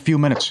 Appreciate a few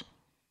minutes.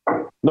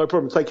 No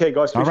problem. Take care,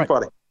 guys. See you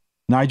Friday.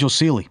 Nigel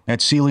Seeley, at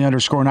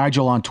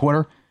Seeley_Nigel on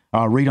Twitter.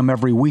 Read him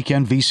every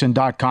weekend.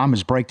 VSiN.com,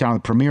 his breakdown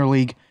of the Premier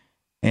League,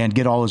 and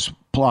get all his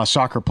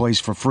soccer plays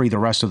for free the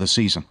rest of the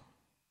season.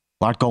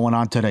 A lot going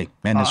on today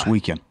and this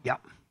weekend. Yeah.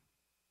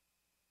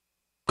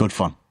 Good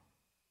fun.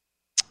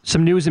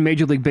 Some news in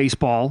Major League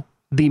Baseball.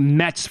 The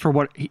Mets,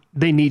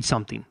 they need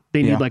something.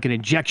 They need like an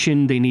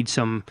injection. They need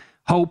some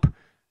hope.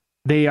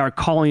 They are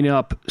calling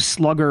up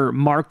slugger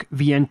Mark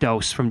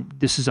Vientos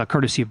this is a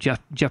courtesy of Jeff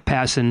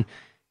Passan.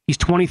 He's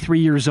 23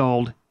 years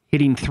old,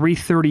 hitting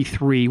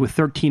 .333 with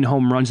 13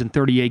 home runs in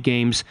 38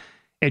 games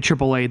at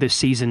AAA this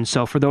season.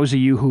 So for those of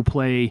you who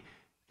play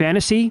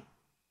fantasy,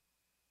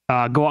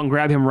 go out and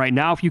grab him right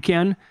now if you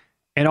can.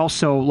 And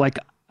also,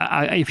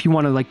 if you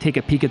want to take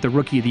a peek at the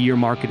Rookie of the Year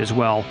market as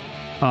well,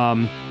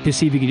 to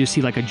see if you can just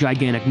see a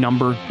gigantic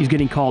number. He's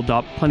getting called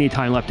up. Plenty of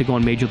time left to go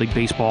in Major League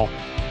Baseball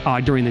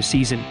during the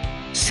season.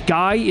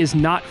 Sky is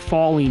not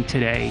falling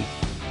today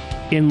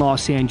in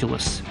Los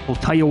Angeles. We'll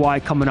tell you why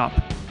coming up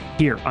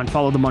here on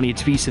Follow the Money.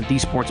 It's VSiN, the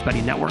Sports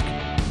Betting Network.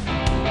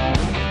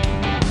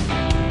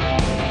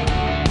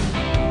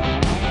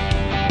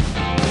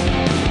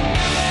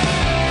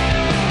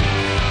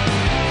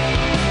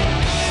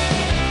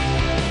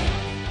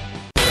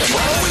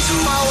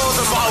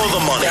 Follow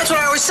the money. That's what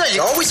I always say.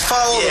 You always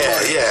follow the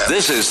money. Yeah.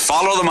 This is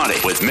Follow the Money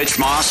with Mitch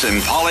Moss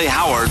and Paulie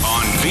Howard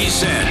on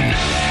VSiN.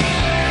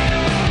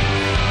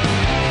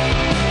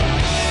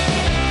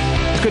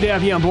 It's good to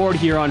have you on board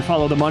here on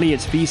Follow the Money.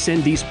 It's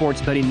VSiN, the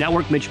Sports Betting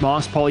Network. Mitch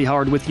Moss, Paulie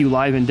Howard with you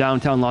live in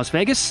downtown Las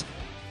Vegas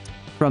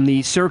from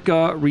the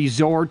Circa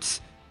Resort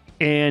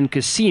and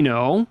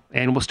Casino.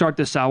 And we'll start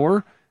this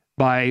hour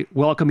by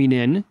welcoming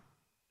in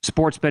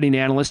sports betting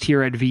analyst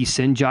here at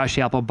VSiN, Josh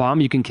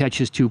Applebaum. You can catch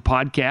his two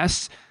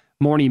podcasts,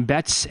 Morning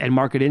Bets and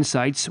Market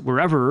Insights,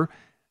 wherever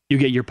you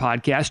get your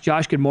podcast.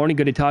 Josh, good morning.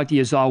 Good to talk to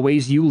you as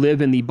always. You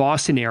live in the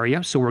Boston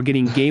area, so we're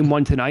getting game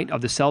one tonight of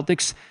the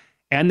Celtics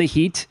and the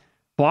Heat.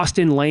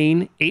 Boston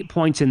laying 8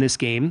 points in this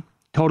game.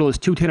 Total is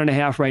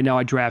 210.5 right now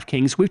at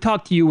DraftKings. We've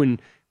talked to you in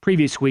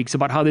previous weeks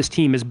about how this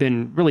team has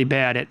been really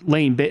bad at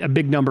laying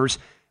big numbers,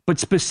 but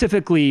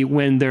specifically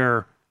when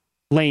they're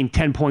laying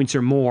 10 points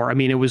or more. I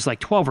mean, it was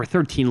 12 or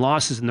 13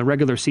 losses in the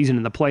regular season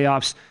in the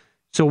playoffs.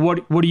 So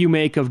what do you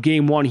make of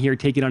game one here,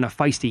 taking on a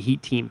feisty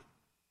Heat team?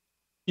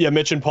 Yeah,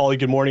 Mitch and Paulie,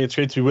 good morning. It's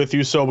great to be with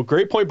you. So a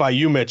great point by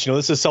you, Mitch.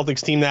 This is a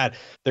Celtics team that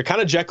they're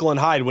kind of Jekyll and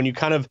Hyde. When you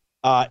kind of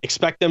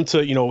expect them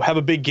to, have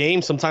a big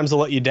game, sometimes they'll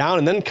let you down.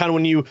 And then kind of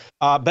when you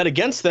bet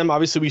against them,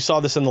 obviously we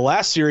saw this in the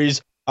last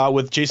series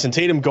with Jason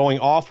Tatum going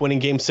off, winning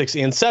game 6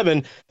 and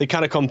 7, they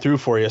kind of come through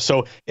for you.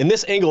 So in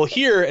this angle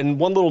here, and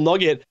one little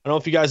nugget, I don't know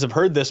if you guys have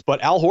heard this,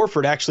 but Al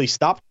Horford actually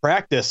stopped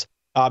practice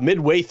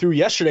midway through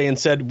yesterday and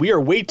said, "We are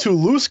way too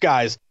loose,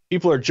 guys."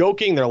 People are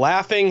joking, they're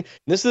laughing. And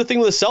this is the thing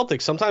with the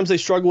Celtics. Sometimes they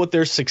struggle with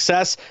their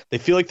success. They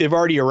feel like they've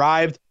already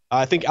arrived.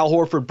 I think Al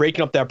Horford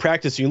breaking up that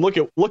practice, you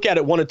can look at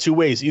it one of two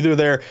ways. Either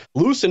they're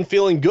loose and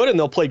feeling good and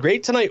they'll play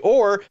great tonight,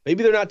 or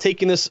maybe they're not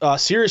taking this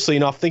seriously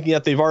enough, thinking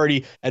that they've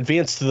already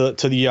advanced to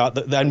the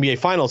NBA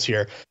Finals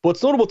here. But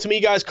what's notable to me,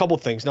 guys, a couple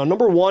things. Now,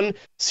 number one,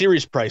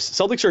 series price.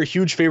 Celtics are a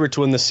huge favorite to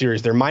win this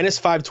series. They're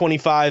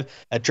 -525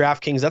 at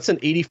DraftKings. That's an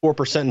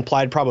 84%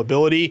 implied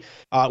probability.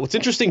 What's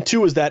interesting,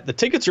 too, is that the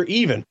tickets are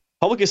even.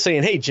 Public is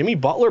saying, hey, Jimmy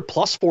Butler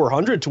plus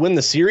 400 to win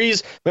the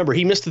series. Remember,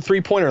 he missed the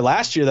three-pointer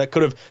last year that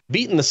could have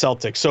beaten the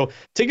Celtics. So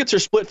tickets are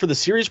split for the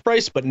series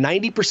price, but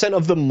 90%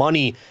 of the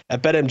money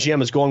at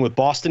BetMGM is going with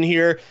Boston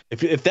here.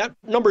 If that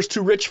number's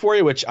too rich for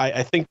you, which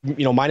I think,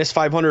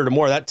 -500 or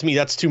more, that to me,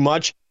 that's too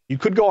much. You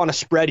could go on a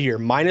spread here,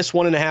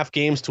 -1.5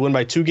 games to win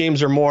by 2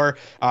 games or more.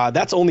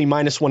 That's only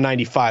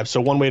 -195,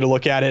 so one way to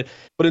look at it.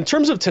 But in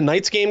terms of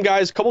tonight's game,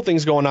 guys, a couple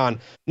things going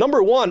on.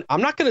 Number one,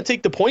 I'm not going to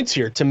take the points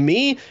here. To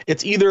me,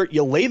 it's either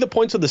you lay the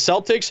points with the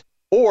Celtics,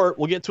 or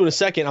we'll get to in a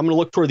second, I'm going to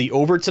look toward the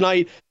over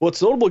tonight.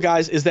 What's notable,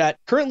 guys, is that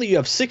currently you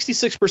have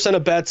 66%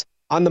 of bets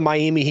on the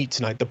Miami Heat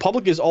tonight. The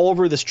public is all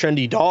over this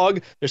trendy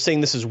dog. They're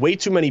saying this is way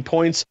too many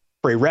points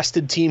for a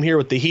rested team here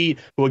with the Heat,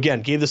 who,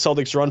 again, gave the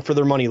Celtics a run for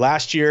their money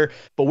last year.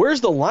 But where's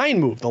the line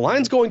move? The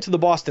line's going to the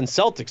Boston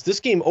Celtics. This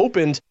game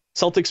opened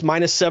Celtics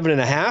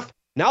 -7.5.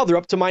 Now they're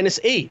up to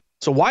 -8.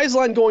 So why is the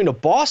line going to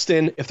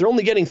Boston if they're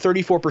only getting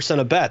 34%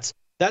 of bets?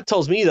 That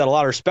tells me that a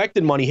lot of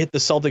respected money hit the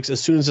Celtics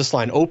as soon as this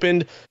line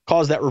opened,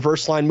 caused that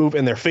reverse line move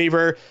in their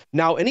favor.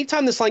 Now,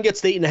 anytime this line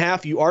gets to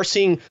 8.5, you are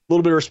seeing a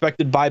little bit of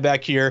respected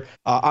buyback here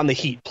on the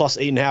Heat, plus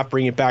 8.5,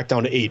 bringing it back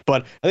down to 8.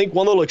 But I think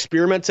one little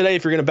experiment today,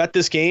 if you're going to bet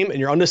this game and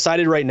you're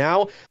undecided right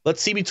now,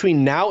 let's see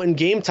between now and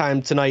game time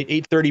tonight,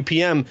 8:30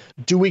 p.m.,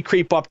 do we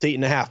creep up to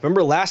 8.5?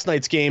 Remember last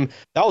night's game,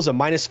 that was a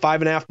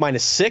 -5.5,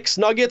 -6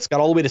 Nuggets,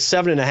 got all the way to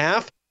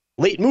 7.5.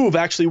 Late move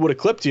actually would have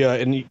clipped you,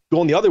 and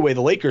going the other way,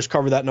 the Lakers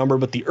covered that number,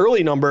 but the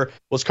early number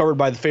was covered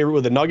by the favorite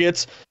with the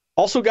Nuggets.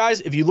 Also,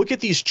 guys, if you look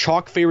at these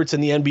chalk favorites in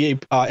the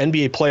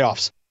NBA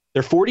playoffs,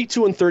 they're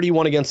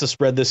 42-31 against the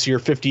spread this year,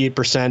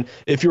 58%.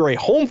 If you're a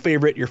home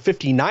favorite, you're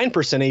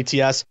 59%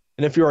 ATS,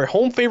 and if you're a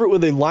home favorite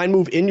with a line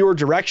move in your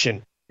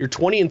direction, you're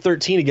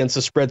 20-13 against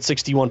the spread,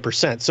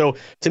 61%. So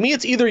to me,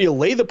 it's either you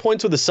lay the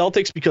points with the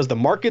Celtics because the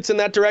market's in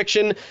that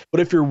direction,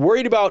 but if you're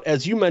worried about,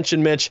 as you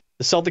mentioned, Mitch,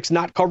 the Celtics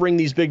not covering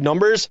these big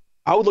numbers,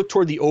 I would look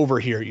toward the over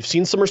here. You've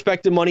seen some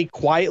respected money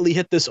quietly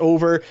hit this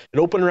over. It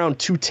opened around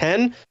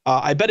 210.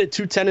 I bet it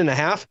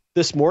 210.5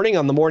 this morning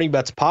on the Morning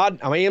Bets pod.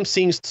 I am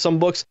seeing some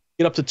books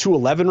get up to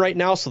 211 right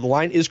now, so the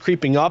line is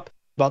creeping up.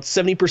 About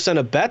 70%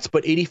 of bets,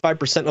 but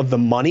 85% of the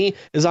money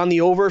is on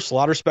the over. So a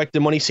lot of respected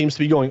money seems to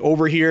be going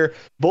over here.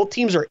 Both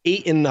teams are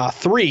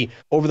 8-3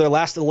 over their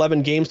last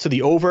 11 games to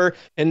the over.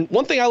 And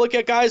one thing I look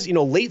at, guys,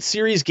 late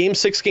series, game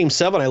 6, game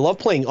 7, I love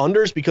playing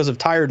unders because of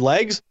tired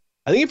legs.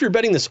 I think if you're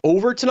betting this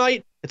over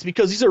tonight, it's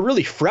because these are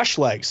really fresh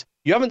legs.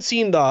 You haven't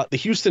seen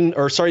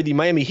the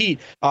Miami Heat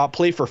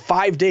play for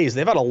 5 days.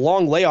 They've had a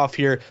long layoff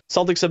here.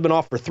 Celtics have been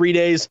off for 3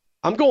 days.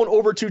 I'm going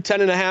over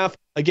 210.5.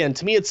 Again,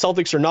 to me, it's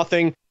Celtics or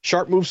nothing.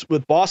 Sharp moves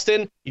with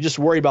Boston. You just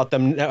worry about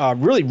them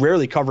really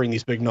rarely covering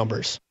these big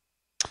numbers.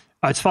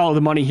 Let's follow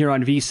the money here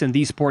on VSiN,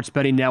 the Sports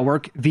Betting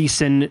Network.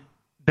 VSiN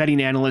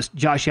betting analyst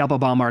Josh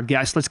Applebaum, our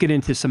guest. Let's get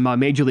into some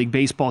Major League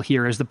Baseball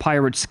here as the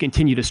Pirates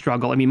continue to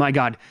struggle. I mean, my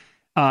God.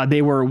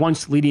 They were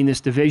once leading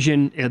this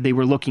division. They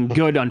were looking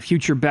good on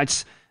future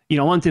bets,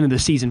 month into the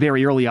season,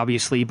 very early,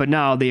 obviously. But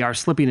now they are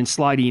slipping and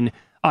sliding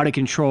out of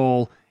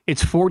control.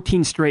 It's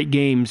 14 straight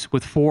games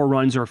with 4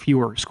 runs or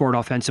fewer scored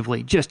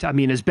offensively. Just,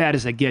 as bad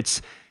as it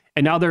gets.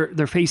 And now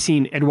they're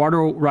facing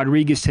Eduardo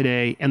Rodriguez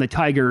today, and the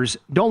Tigers,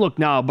 don't look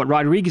now, but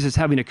Rodriguez is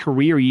having a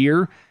career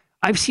year.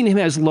 I've seen him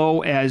as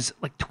low as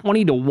like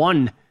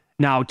 20-1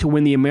 now to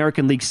win the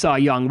American League Cy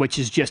Young, which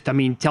is just, tell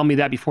me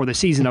that before the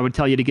season, I would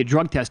tell you to get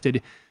drug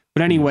tested.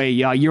 But anyway,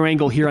 your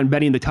angle here on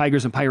betting the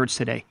Tigers and Pirates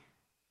today.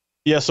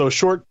 Yeah, so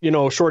short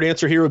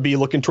answer here would be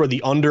looking toward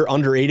the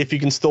under 8 if you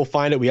can still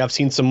find it. We have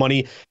seen some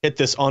money hit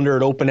this under.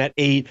 It opened at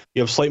 8.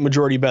 You have slight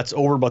majority bets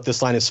over, but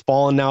this line has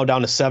fallen now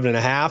down to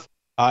 7.5.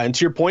 And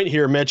to your point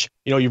here, Mitch,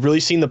 you've really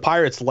seen the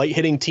Pirates light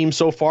hitting team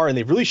so far, and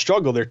they've really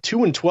struggled. They're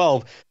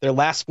 2-12 their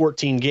last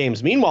 14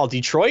 games. Meanwhile,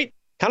 Detroit,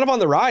 kind of on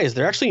the rise.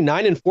 They're actually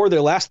 9-4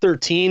 their last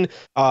 13.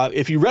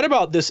 If you read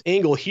about this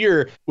angle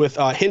here with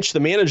Hinch, the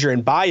manager,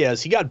 and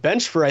Baez, he got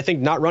benched for, I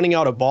think, not running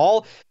out a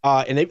ball.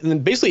 And then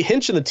basically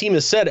Hinch and the team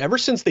has said ever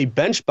since they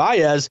benched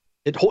Baez,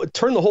 it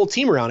turned the whole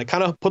team around. It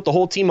kind of put the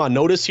whole team on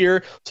notice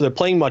here, so they're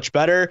playing much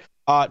better.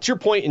 To your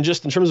point, and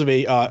just in terms of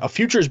a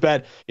futures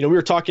bet, we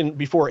were talking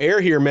before air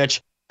here, Mitch.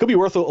 Could be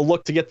worth a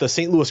look to get the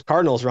St. Louis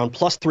Cardinals around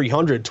plus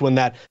 300 to win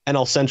that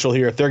NL Central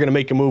here if they're going to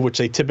make a move, which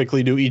they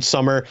typically do each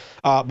summer.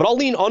 But I'll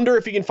lean under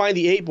if you can find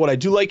the 8. What I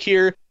do like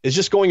here is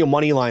just going a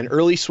money line.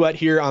 Early sweat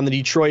here on the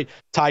Detroit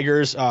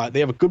Tigers. They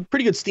have a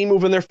pretty good steam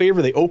move in their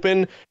favor. They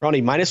open around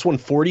a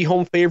 -140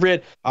 home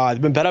favorite.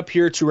 They've been bet up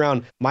here to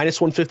around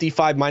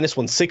 -155,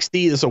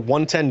 -160. This is a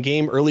 110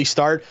 game early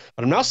start.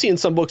 But I'm now seeing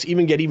some books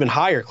even get even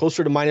higher,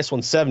 closer to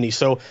 -170.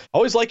 So I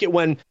always like it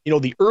when,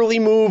 the early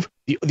move,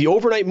 the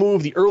overnight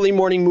move, the early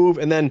morning move,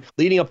 and then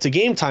leading up to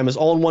game time is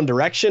all in one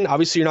direction.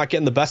 Obviously, you're not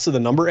getting the best of the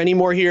number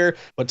anymore here,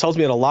 but it tells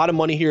me that a lot of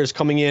money here is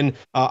coming in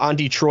on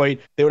Detroit.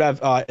 They would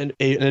have an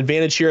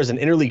advantage here as an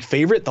interleague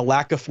favorite, the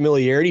lack of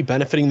familiarity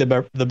benefiting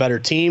the better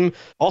team.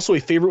 Also a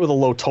favorite with a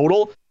low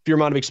total. Fewer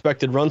amount of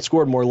expected runs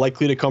scored, more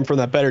likely to come from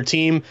that better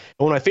team. And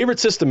one of my favorite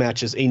system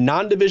matches, a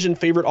non-division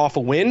favorite off a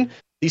win.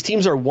 These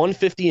teams are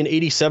 150 and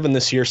 87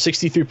 this year,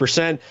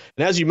 63%.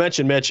 And as you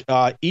mentioned, Mitch,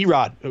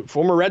 Erod,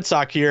 former Red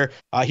Sox here,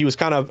 he was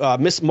kind of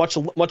missed much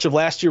of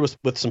last year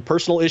with some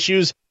personal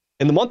issues.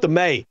 In the month of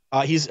May,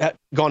 he's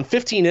gone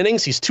 15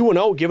 innings. He's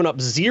 2-0, given up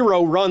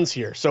 0 runs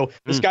here. So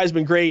this guy's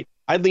been great.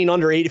 I'd lean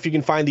under 8 if you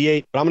can find the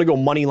 8, but I'm going to go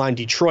money line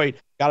Detroit.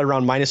 Got it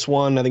around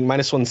 -1, I think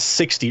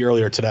 -160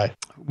 earlier today.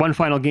 One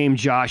final game,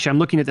 Josh. I'm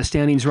looking at the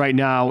standings right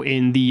now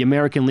in the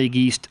American League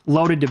East,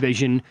 loaded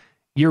division.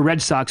 Your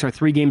Red Sox are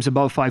 3 games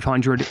above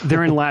 500.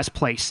 They're in last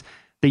place.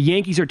 The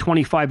Yankees are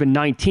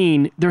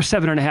 25-19. They're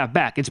 7.5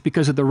 back. It's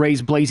because of the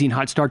Rays' blazing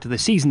hot start to the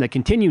season that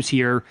continues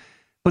here.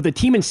 But the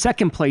team in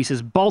second place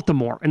is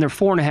Baltimore, and they're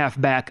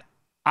 4.5 back.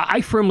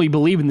 I firmly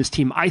believe in this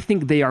team. I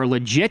think they are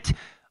legit.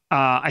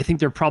 I think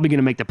they're probably going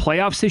to make the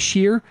playoffs this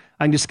year.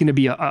 I think it's going to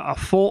be a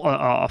full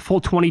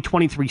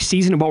 2023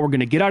 season of what we're going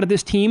to get out of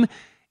this team.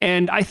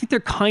 And I think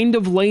they're kind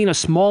of laying a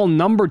small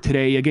number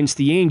today against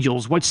the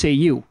Angels. What say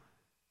you?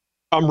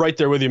 I'm right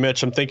there with you,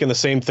 Mitch. I'm thinking the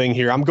same thing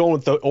here. I'm going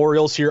with the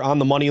Orioles here on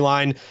the money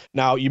line.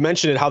 Now, you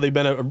mentioned it, how they've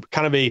been a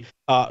kind of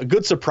a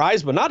good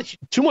surprise, but not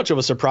too much of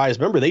a surprise.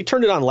 Remember, they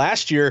turned it on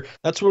last year.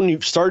 That's when you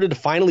started to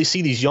finally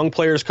see these young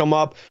players come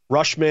up.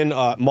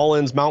 Rushman,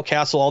 Mullins,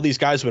 Mountcastle, all these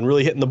guys have been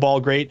really hitting the ball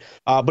great.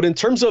 But in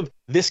terms of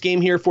this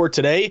game here for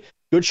today,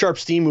 good sharp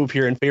steam move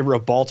here in favor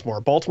of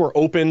Baltimore. Baltimore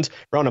opened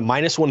around a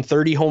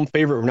 -130 home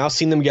favorite. We've now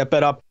seen them get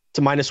bet up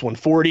to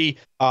 -140.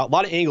 A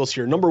lot of angles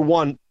here. Number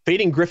one,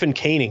 fading Griffin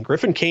Canning.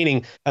 Griffin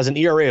Canning has an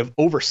ERA of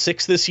over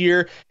 6 this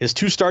year. His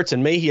 2 starts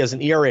in May, he has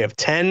an ERA of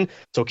 10.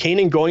 So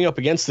Canning going up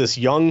against this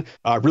young,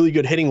 really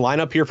good hitting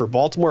lineup here for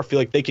Baltimore. I feel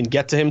like they can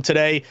get to him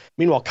today.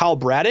 Meanwhile, Kyle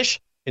Bradish,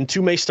 in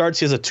 2 May starts,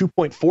 he has a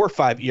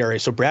 2.45 ERA.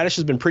 So Bradish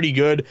has been pretty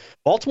good.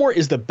 Baltimore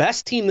is the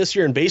best team this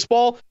year in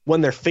baseball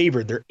when they're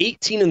favored. They're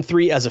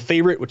 18-3 as a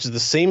favorite, which is the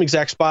same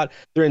exact spot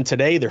they're in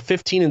today. They're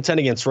 15-10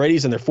 against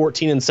righties, and they're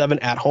 14-7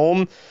 at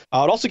home.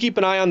 I'd also keep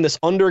an eye on this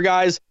under,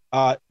 guys.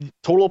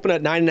 Total open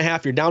at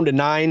 9.5. You're down to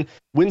 9.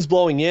 Winds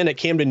blowing in at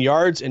Camden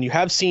Yards, and you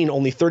have seen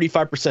only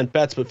 35%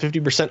 bets, but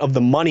 50% of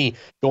the money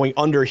going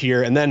under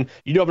here. And then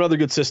you do have another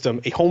good system.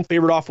 A home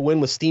favorite off a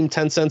win with steam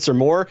 10 cents or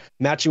more,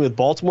 matching with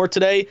Baltimore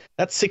today.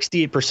 That's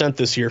 68%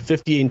 this year,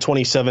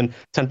 58-27,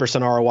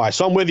 10% ROI.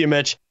 So I'm with you,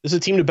 Mitch. This is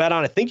a team to bet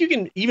on. I think you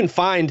can even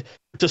find,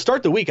 to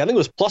start the week, I think it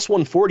was plus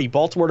 140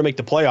 Baltimore to make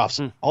the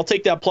playoffs. I'll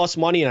take that plus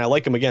money, and I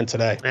like them again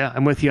today. Yeah,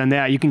 I'm with you on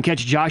that. You can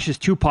catch Josh's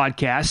 2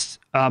 podcasts,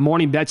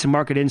 Morning Bets and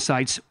Market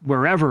Insights,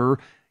 wherever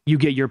you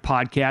get your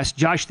podcast.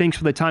 Josh, thanks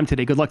for the time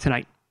today. Good luck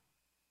tonight.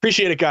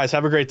 Appreciate it, guys.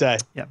 Have a great day.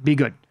 Yeah, be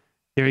good.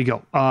 There you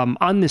go.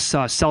 On this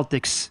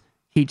Celtics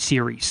Heat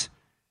series,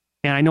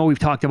 and I know we've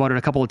talked about it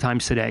a couple of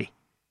times today.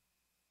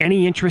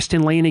 Any interest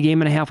in laying a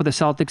 1.5 with the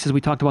Celtics, as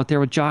we talked about there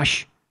with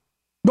Josh?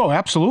 No,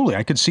 absolutely.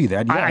 I could see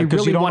that. Yeah, I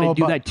really want to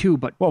do that too,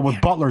 but with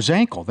Butler's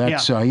ankle,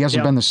 that's he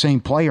hasn't been the same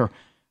player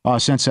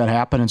since that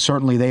happened, and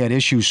certainly they had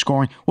issues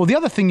scoring. Well, the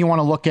other thing you want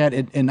to look at,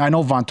 and I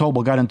know Von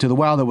Tobel got into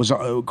that was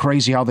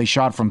crazy how they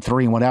shot from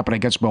 3 and what happened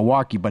against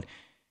Milwaukee, but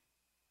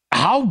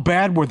how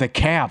bad were the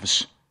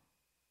Cavs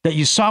that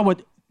you saw?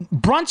 What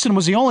Brunson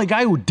was the only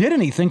guy who did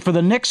anything for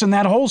the Knicks in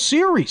that whole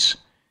series,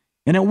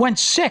 and it went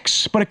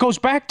 6. But it goes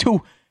back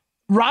to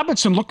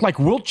Robinson looked like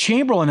Wilt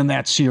Chamberlain in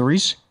that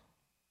series,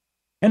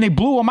 and they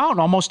blew him out in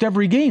almost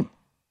every game.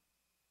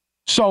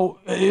 So,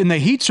 and the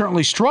Heat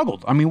certainly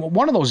struggled. I mean,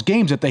 one of those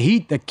games that the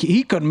Heat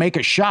couldn't make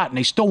a shot, and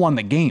they still won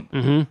the game.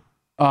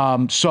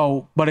 Mm-hmm.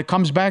 But it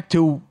comes back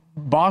to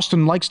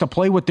Boston likes to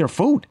play with their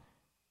food.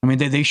 I mean,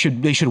 they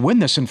should win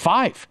this in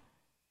 5.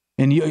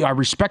 And I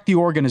respect the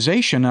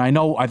organization, and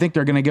I think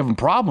they're going to give them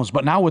problems.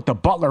 But now with the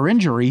Butler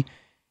injury,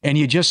 and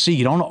you just see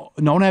you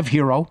don't have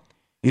Hero,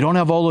 you don't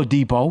have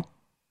Oladipo.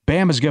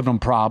 Bam is giving them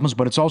problems,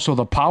 but it's also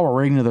the power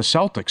rating of the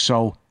Celtics.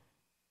 So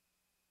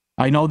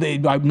I know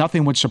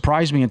nothing would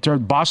surprise me until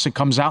Boston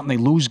comes out and they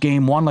lose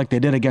game 1 like they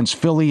did against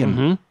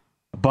Philly.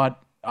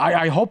 But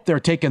I hope they're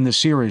taking this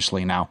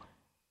seriously now.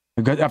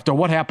 After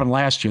what happened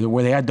last year,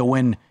 where they had to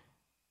win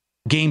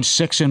game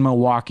 6 in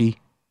Milwaukee,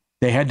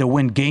 they had to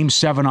win game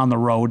 7 on the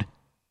road,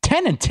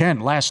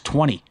 10-10 last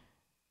 20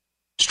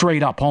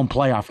 straight up home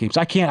playoff games.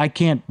 I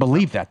can't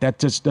believe that.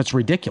 That's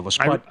ridiculous.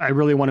 But I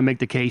really want to make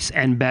the case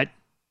and bet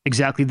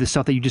exactly the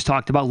stuff that you just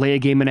talked about. Lay a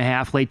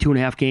 1.5, lay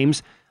 2.5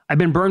 games. I've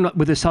been burned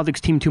with the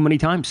Celtics team too many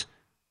times.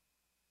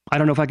 I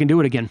don't know if I can do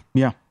it again.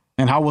 Yeah.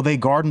 And how will they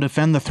guard and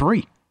defend the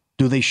 3?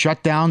 Do they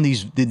shut down the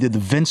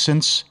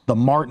Vincents, the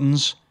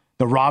Martins,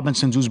 the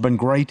Robinsons, who's been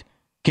great?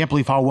 Can't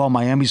believe how well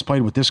Miami's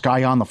played with this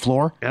guy on the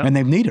floor, and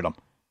they've needed him.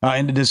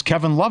 And does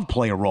Kevin Love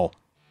play a role?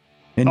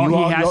 And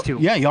he has to.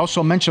 Yeah, you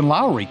also mentioned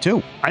Lowry,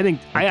 too.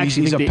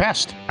 He's a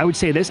pest. I would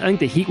say this. I think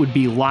the Heat would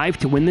be live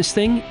to win this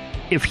thing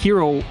if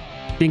Hero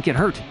didn't get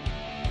hurt.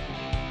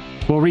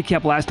 We'll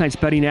recap last night's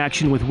betting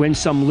action with win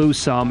some, lose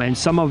some, and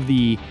some of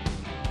the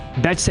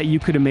bets that you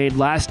could have made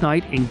last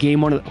night in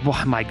game 1.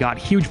 Oh my God,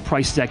 huge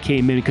prices that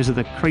came in because of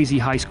the crazy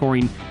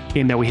high-scoring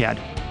game that we had.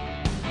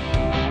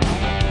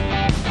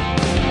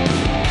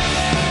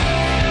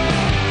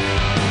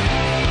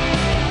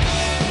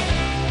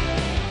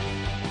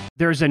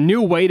 There's a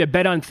new way to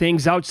bet on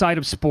things outside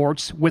of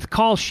sports with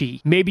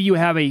Kalshi. Maybe you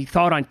have a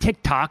thought on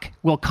TikTok.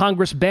 Will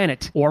Congress ban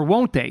it? Or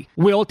won't they?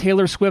 Will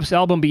Taylor Swift's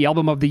album be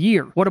Album of the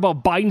Year? What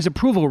about Biden's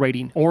approval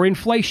rating or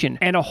inflation?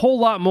 And a whole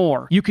lot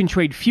more. You can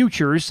trade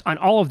futures on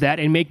all of that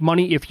and make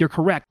money if you're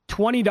correct.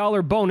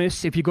 $20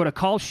 bonus if you go to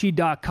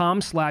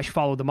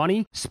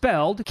kalshi.com/followthemoney,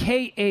 spelled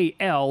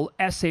KALSHI,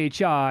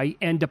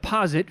 and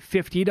deposit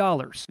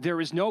 $50. There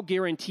is no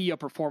guarantee of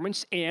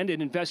performance, and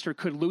an investor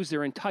could lose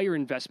their entire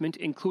investment,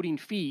 including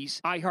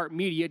fees.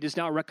 iHeartMedia does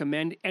not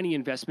recommend any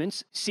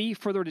investments. See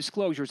further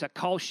disclosures at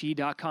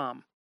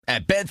kalshi.com.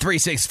 At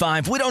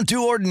Bet365, we don't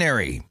do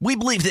ordinary. We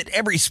believe that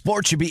every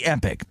sport should be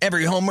epic.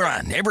 Every home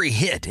run, every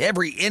hit,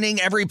 every inning,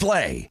 every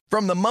play.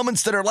 From the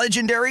moments that are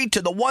legendary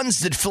to the ones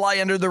that fly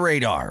under the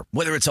radar.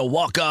 Whether it's a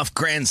walk-off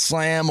grand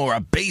slam or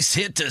a base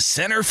hit to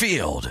center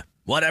field.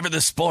 Whatever the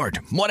sport,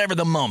 whatever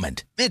the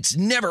moment, it's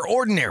never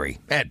ordinary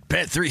at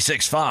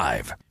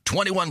Bet365.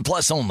 21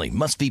 plus only.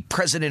 Must be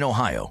present in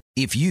Ohio.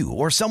 If you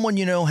or someone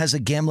you know has a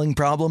gambling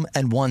problem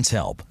and wants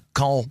help,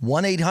 call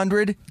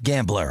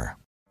 1-800-GAMBLER.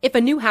 If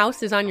a new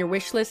house is on your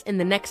wish list in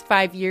the next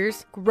 5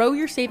 years, grow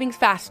your savings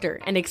faster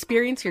and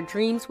experience your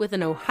dreams with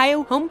an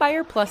Ohio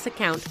Homebuyer Plus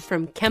account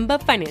from Kemba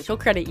Financial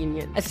Credit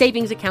Union. A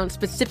savings account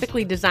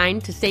specifically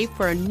designed to save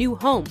for a new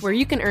home, where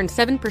you can earn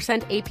 7%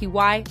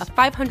 APY,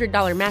 a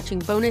 $500 matching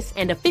bonus,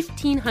 and a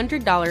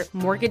 $1,500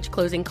 mortgage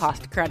closing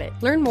cost credit.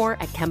 Learn more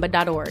at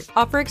Kemba.org.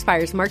 Offer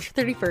expires March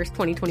 31st,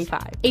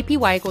 2025.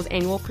 APY equals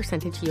annual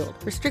percentage yield.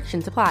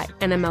 Restrictions apply.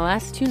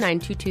 NMLS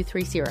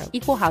 292230.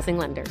 Equal housing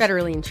lender.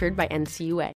 Federally insured by NCUA.